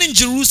reigned in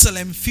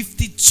Jerusalem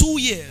 52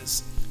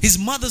 years. His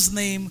mother's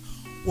name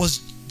was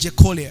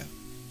Jecholiah.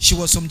 She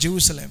was from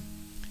Jerusalem.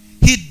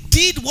 He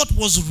did what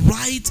was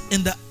right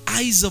in the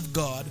eyes of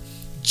God,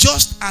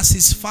 just as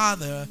his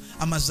father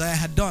Amaziah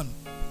had done.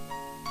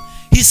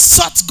 He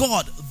sought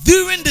God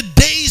during the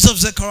days of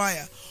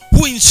Zechariah,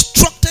 who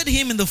instructed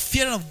him in the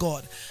fear of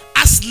God.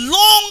 As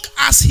long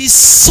as he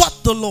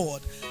sought the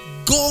Lord,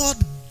 God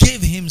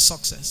gave him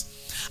success.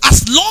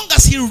 As long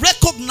as he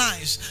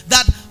recognized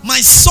that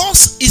my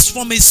source is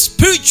from a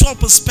spiritual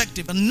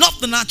perspective and not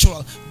the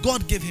natural,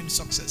 God gave him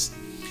success.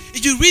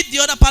 If you read the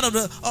other part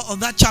of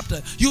that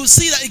chapter, you will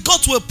see that it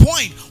got to a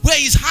point where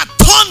his heart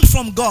turned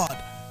from God,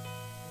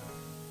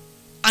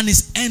 and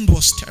his end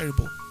was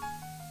terrible.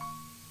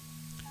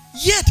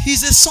 Yet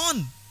he's a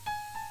son.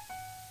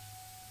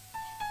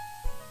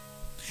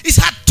 His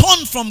heart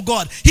turned from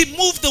God. He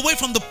moved away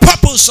from the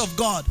purpose of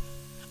God,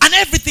 and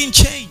everything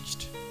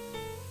changed.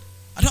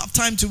 I don't have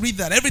time to read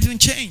that. Everything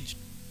changed.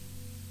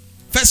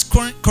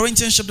 1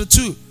 Corinthians chapter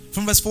 2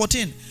 from verse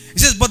 14. It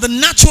says, but the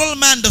natural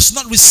man does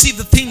not receive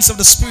the things of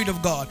the Spirit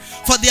of God,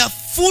 for they are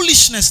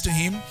foolishness to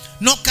him,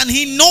 nor can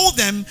he know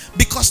them,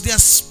 because they are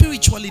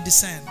spiritually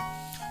discerned.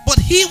 But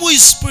he who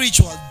is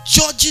spiritual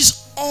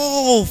judges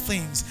all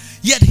things,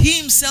 yet he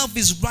himself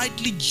is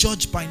rightly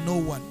judged by no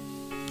one.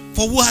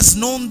 For who has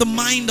known the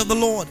mind of the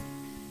Lord,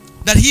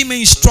 that he may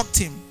instruct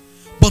him?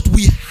 But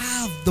we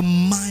have the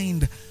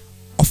mind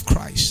of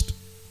Christ.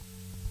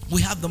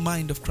 We have the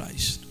mind of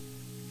Christ.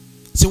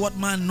 See, what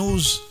man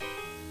knows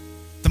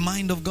the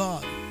mind of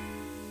God?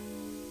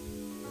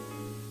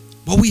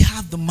 But we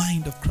have the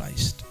mind of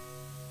Christ.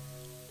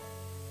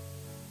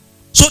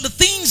 So the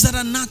things that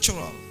are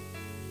natural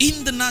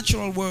in the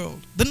natural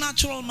world, the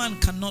natural man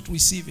cannot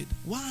receive it.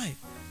 Why?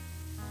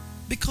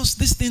 Because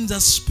these things are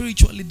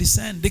spiritually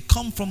discerned. They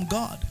come from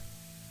God.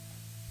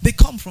 They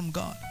come from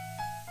God.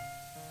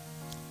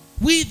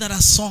 We that are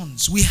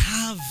sons, we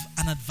have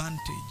an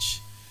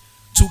advantage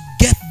to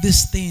get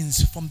these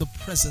things from the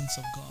presence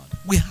of God.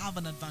 We have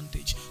an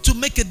advantage to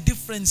make a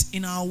difference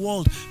in our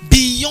world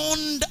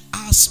beyond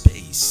our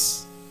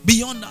space.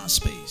 Beyond our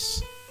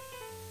space.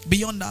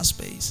 Beyond our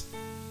space.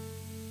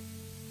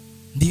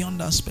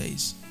 Beyond our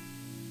space.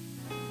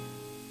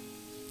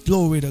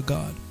 Glory to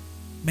God.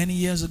 Many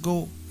years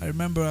ago, I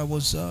remember I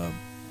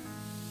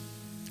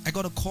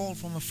got a call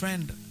from a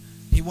friend.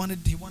 He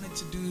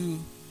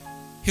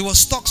was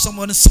stuck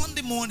somewhere on a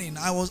Sunday morning.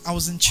 I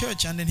was in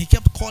church, and then he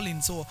kept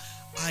calling, so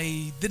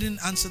I didn't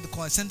answer the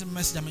call. I sent him a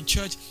message. I'm in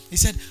church. He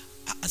said,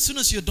 as soon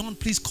as you're done,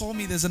 please call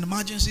me. There's an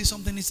emergency.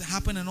 Something needs to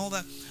happen and all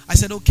that. I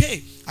said,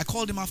 okay. I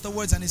called him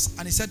afterwards, and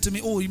he said to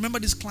me, oh, you remember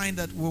this client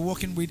that we're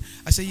working with?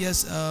 I said,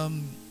 yes.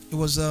 It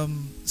was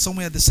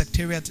somewhere at the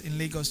Secretariat in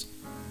Lagos.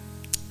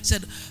 He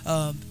said,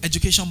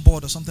 education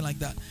board or something like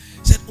that.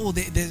 He said, oh,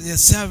 their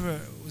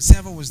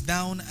server was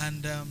down,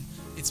 and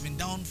it's been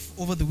down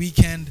over the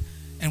weekend,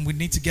 and we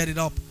need to get it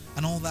up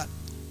and all that.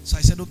 So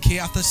I said, okay,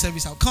 after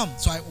service I'll come.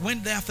 So I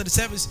went there after the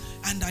service,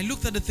 and I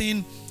looked at the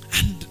thing,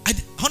 and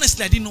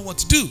honestly I didn't know what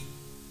to do.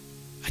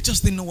 I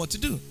just didn't know what to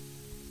do.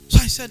 So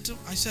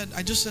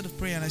I just said a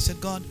prayer, and I said,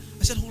 God,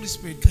 I said, Holy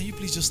Spirit, can you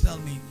please just tell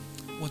me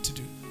what to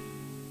do?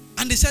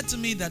 And they said to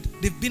me that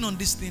they've been on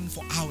this thing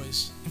for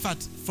hours. In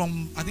fact,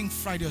 from I think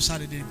Friday or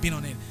Saturday, they've been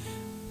on it.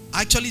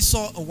 I actually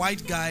saw a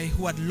white guy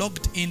who had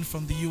logged in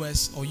from the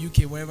US or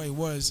UK, wherever it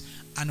was,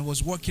 and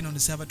was working on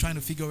the server trying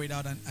to figure it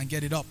out and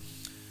get it up.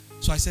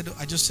 So I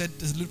just said,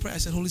 there's a little prayer. I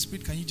said, Holy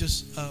Spirit, can you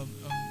just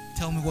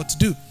tell me what to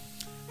do?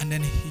 And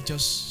then he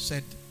just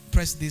said,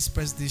 press this,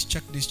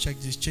 check this,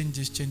 change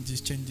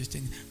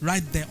this,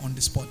 right there on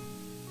the spot.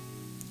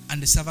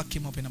 And the server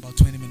came up in about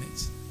 20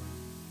 minutes.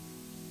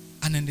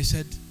 And then they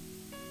said,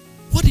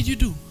 what did you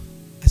do?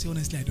 I said,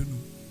 honestly, I don't know.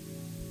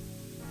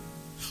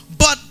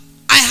 But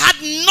I had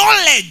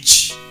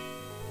knowledge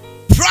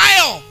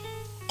prior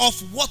of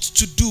what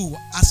to do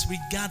as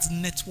regards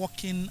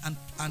networking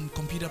and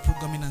computer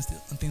programming and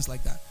things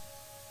like that.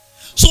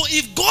 So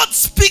if God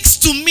speaks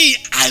to me,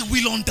 I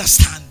will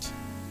understand.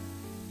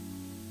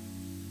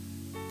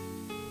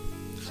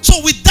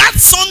 So with that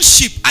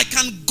sonship, I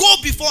can go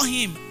before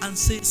him and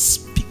say,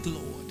 speak,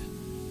 Lord.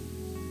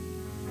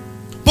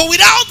 But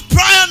without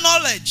prior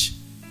knowledge,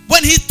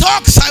 when he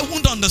talks, I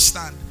won't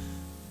understand.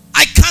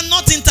 I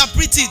cannot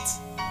interpret it.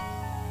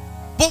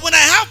 But when I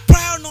have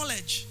prior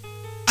knowledge,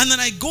 and then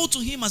I go to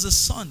him as a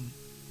son,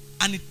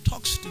 and he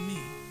talks to me,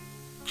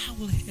 I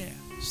will hear.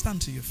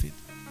 Stand to your feet.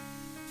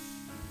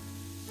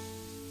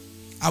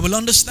 I will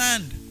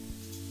understand,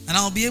 and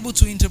I'll be able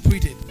to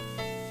interpret it.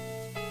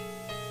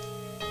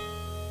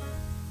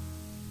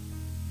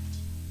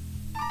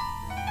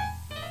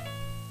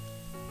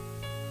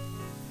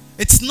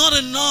 It's not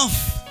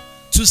enough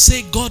to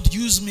say, God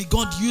use me,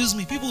 God use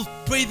me. People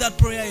pray that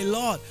prayer a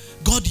lot.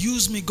 God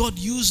use me, God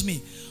use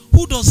me.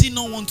 Who does he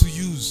not want to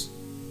use?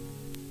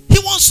 He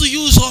wants to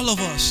use all of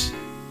us.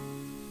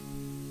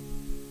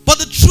 But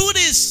the truth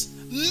is,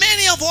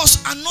 many of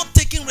us are not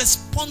taking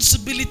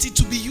responsibility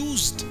to be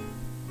used.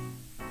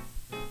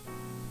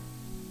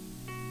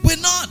 We're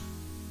not.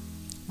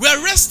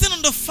 We're resting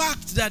on the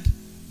fact that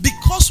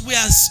because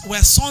we're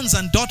sons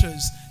and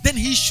daughters, then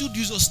he should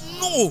use us.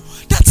 No,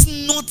 that's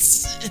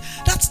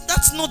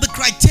not the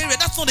criteria.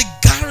 That's not a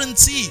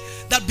guarantee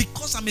that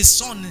because I'm a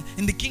son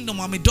in the kingdom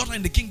or I'm a daughter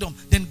in the kingdom,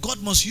 then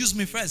God must use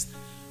me first.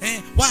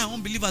 Why are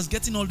unbelievers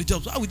getting all the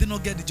jobs? Why would they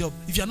not get the job?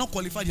 If you're not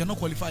qualified, you're not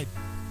qualified.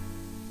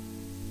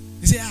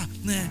 You say,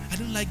 I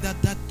don't like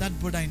that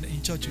brother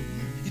in church.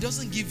 He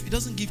doesn't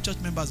give church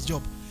members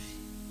job.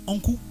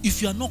 Uncle,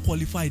 if you are not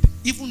qualified,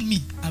 even me,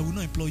 I will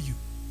not employ you.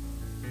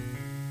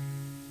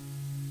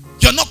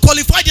 You're not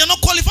qualified,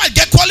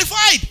 get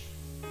qualified.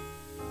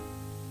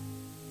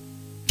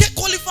 Get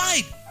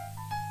qualified.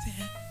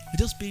 You're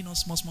just paying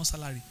us small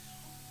salary.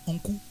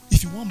 Uncle,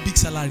 if you want big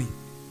salary,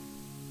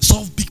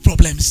 solve big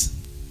problems.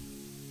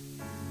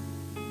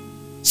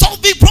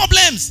 Solve big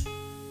problems.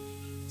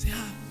 Say,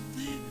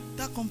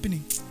 that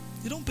company,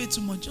 they don't pay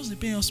too much, just they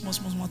pay us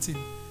small thing.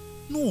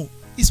 No,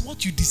 it's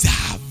what you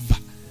deserve.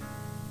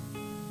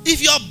 If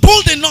you are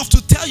bold enough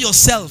to tell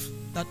yourself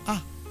that,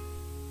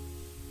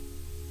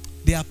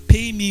 they are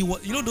paying me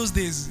what, you know those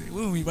days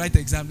when we write the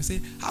exam, they say,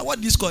 what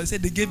did you score? They say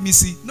they gave me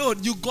C. No,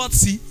 you got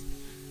C.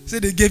 Say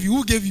they gave you.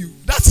 Who gave you?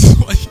 That's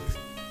what you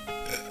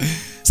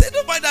say.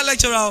 Don't buy that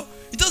lecturer out.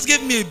 He just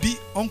gave me a B.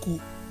 Uncle,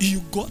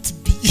 you got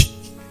B.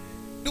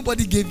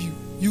 Nobody gave you.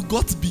 You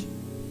got B.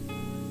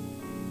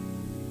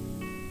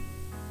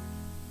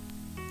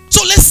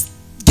 So let's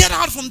get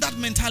out from that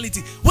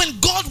mentality. When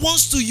God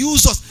wants to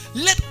use us,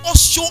 let us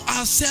show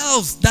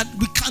ourselves that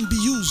we can be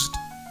used.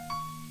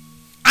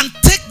 And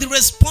take the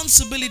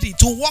responsibility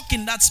to walk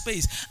in that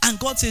space. And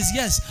God says,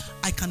 yes,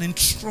 I can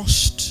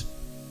entrust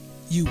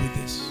you with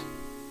this.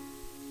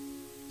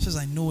 He says,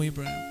 I know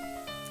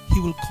Abraham. He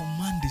will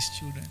command his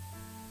children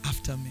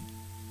after me.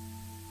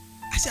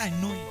 I said,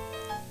 I know him.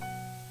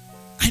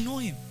 I know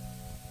him.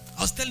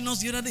 I was telling us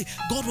the other day,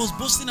 God was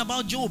boasting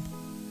about Job.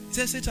 He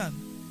said, Satan.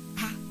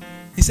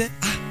 He said,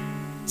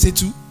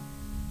 Setu,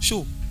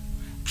 show.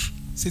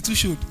 Setu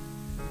showed.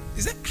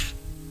 He said,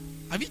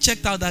 have you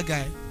checked out that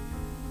guy?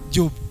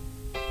 Job.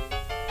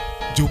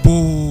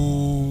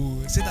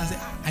 Jobo. Satan said,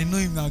 I know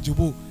him now,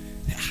 Jobo.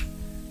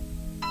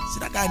 See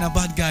that guy in a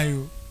bad guy.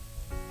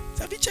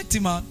 Say, have you checked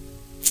him out?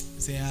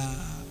 Say,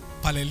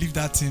 Pale, leave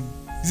that thing.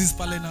 Is this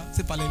Pale now?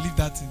 Say, Pale, leave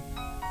that thing.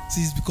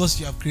 See, it's because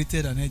you have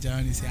created an edge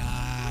around it. Say,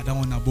 that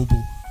one a bobo.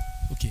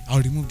 Okay,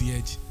 I'll remove the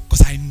edge.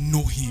 Because I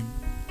know him.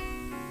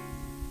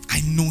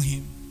 I know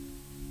him.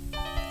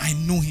 I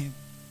know him.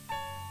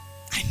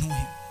 I know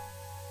him.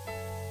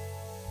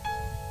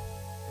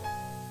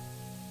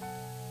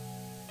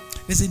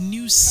 There's a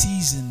new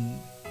season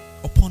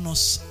upon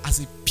us as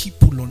a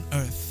people on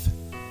earth.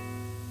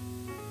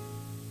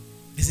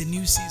 There's a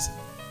new season.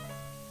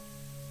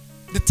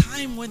 The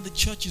time when the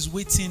church is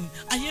waiting.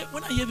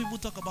 When I hear people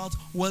talk about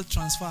wealth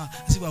transfer, I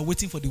say we're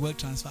waiting for the wealth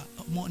transfer.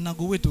 Now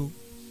go wait to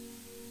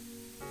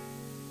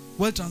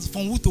wealth transfer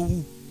from who to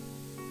who?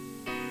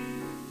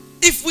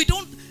 If we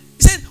don't, he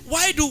said,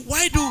 why do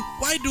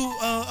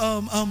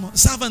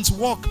servants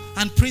walk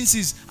and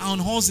princes are on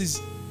horses?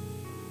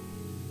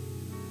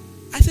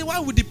 I say, why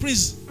would the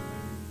prince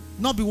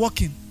not be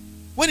walking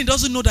when he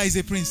doesn't know that he's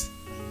a prince?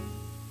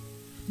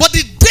 But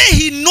the day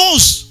he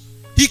knows,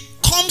 he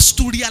comes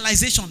to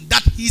realization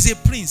that he's a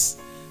prince,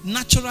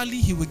 naturally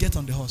he will get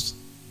on the horse.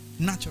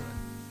 Naturally.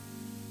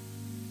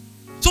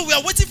 So we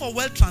are waiting for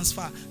wealth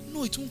transfer.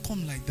 No, it won't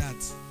come like that.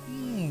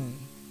 No.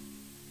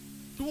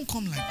 It won't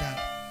come like that.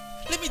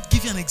 Let me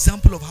give you an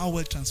example of how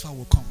wealth transfer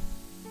will come.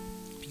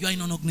 You are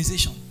in an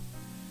organization.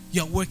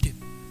 You are working.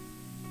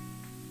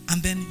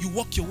 And then you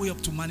work your way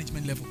up to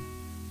management level.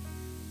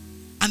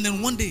 And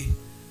then one day,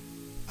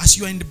 as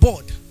you are in the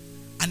board,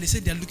 and they say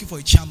they are looking for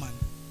a chairman.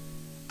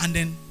 And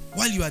then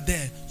while you are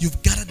there,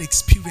 you've gathered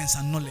experience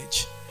and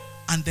knowledge.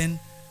 And then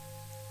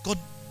God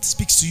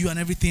speaks to you and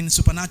everything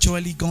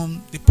supernaturally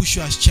gone. They push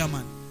you as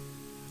chairman.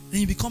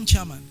 Then you become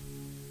chairman.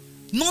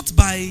 Not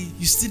by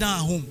you sit down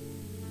at home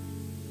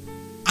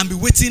and be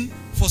waiting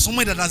for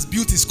someone that has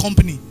built his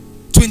company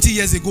 20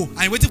 years ago.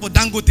 And you're waiting for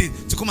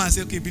Dangote to come and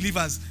say, okay,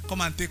 believers,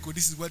 come and take,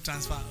 this is wealth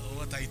transfer. Oh,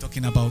 what are you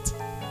talking about?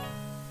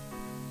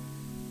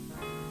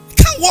 It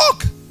can't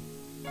work.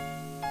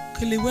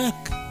 Can it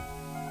work?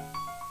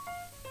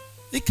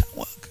 It can't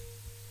work.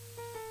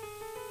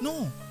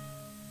 No.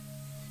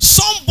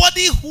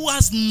 Somebody who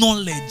has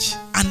knowledge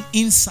and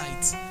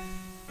insight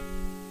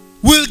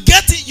will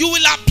get it. You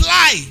will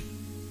apply.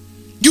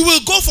 You will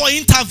go for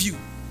interview.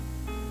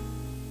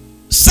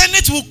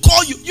 Senate will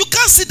call you. You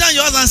can't sit down in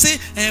your house and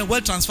say,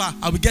 wealth transfer,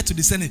 I will get to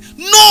the Senate.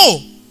 No.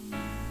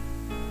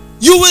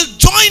 You will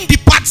join the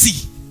party.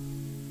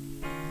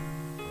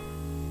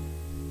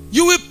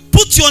 You will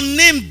put your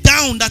name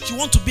down that you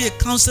want to be a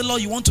counselor,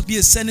 you want to be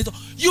a senator.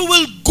 You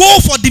will go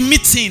for the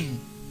meeting.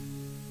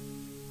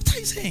 What are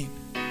you saying?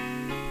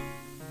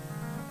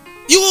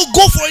 You will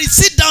go for it.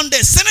 Sit down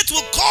there. Senate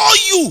will call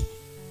you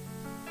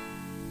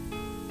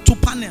to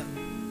panel.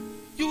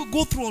 You will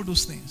go through all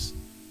those things.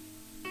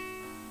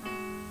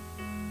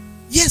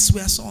 Yes,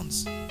 we are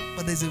sons,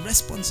 but there's a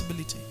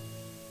responsibility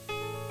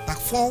that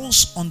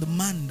falls on the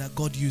man that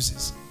God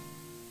uses.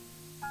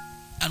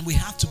 And we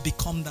have to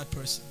become that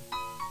person.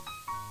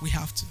 We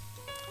have to.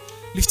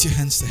 Lift your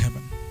hands to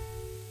heaven.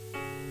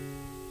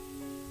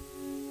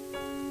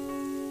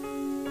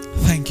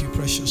 Thank you,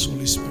 precious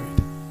Holy Spirit.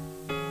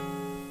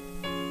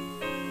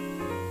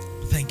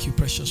 Thank you,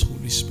 precious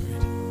Holy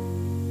Spirit.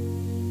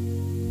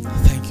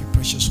 Thank you,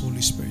 precious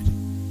Holy Spirit.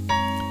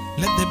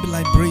 Let there be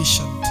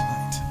liberation tonight.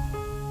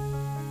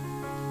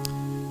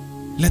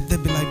 Let there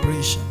be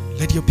liberation.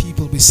 Let your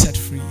people be set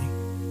free.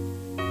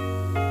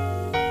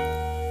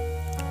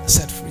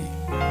 Set free.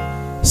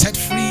 Set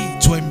free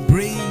to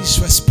embrace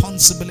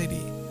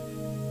responsibility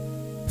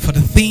for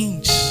the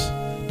things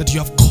that you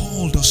have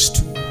called us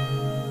to.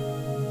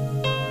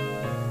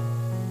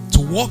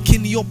 To walk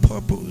in your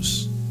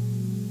purpose.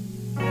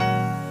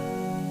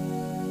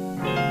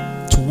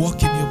 To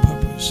walk in your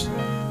purpose.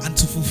 And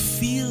to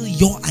fulfill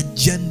your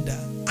agenda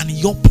and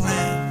your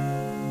plan.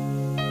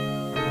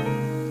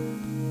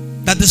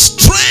 That the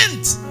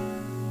strength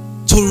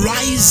to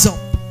rise up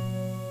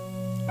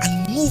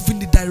and move in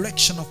the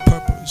direction of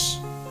purpose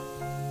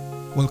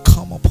will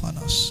come upon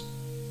us.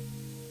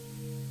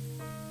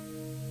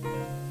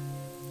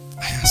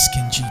 I ask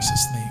in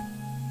Jesus' name.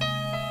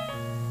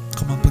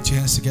 Come on, put your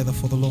hands together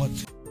for the Lord.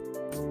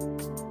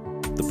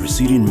 The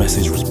preceding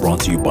message was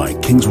brought to you by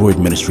Kingsword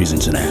Ministries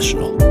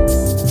International.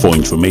 For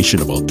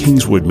information about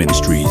Kingsword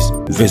Ministries,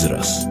 visit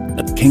us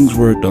at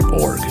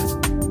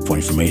kingsword.org for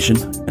information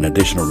and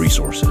additional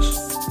resources.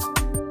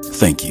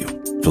 Thank you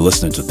for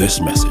listening to this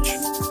message.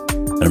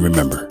 And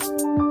remember,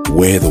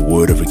 where the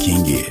word of a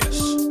king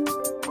is,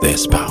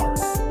 there's power.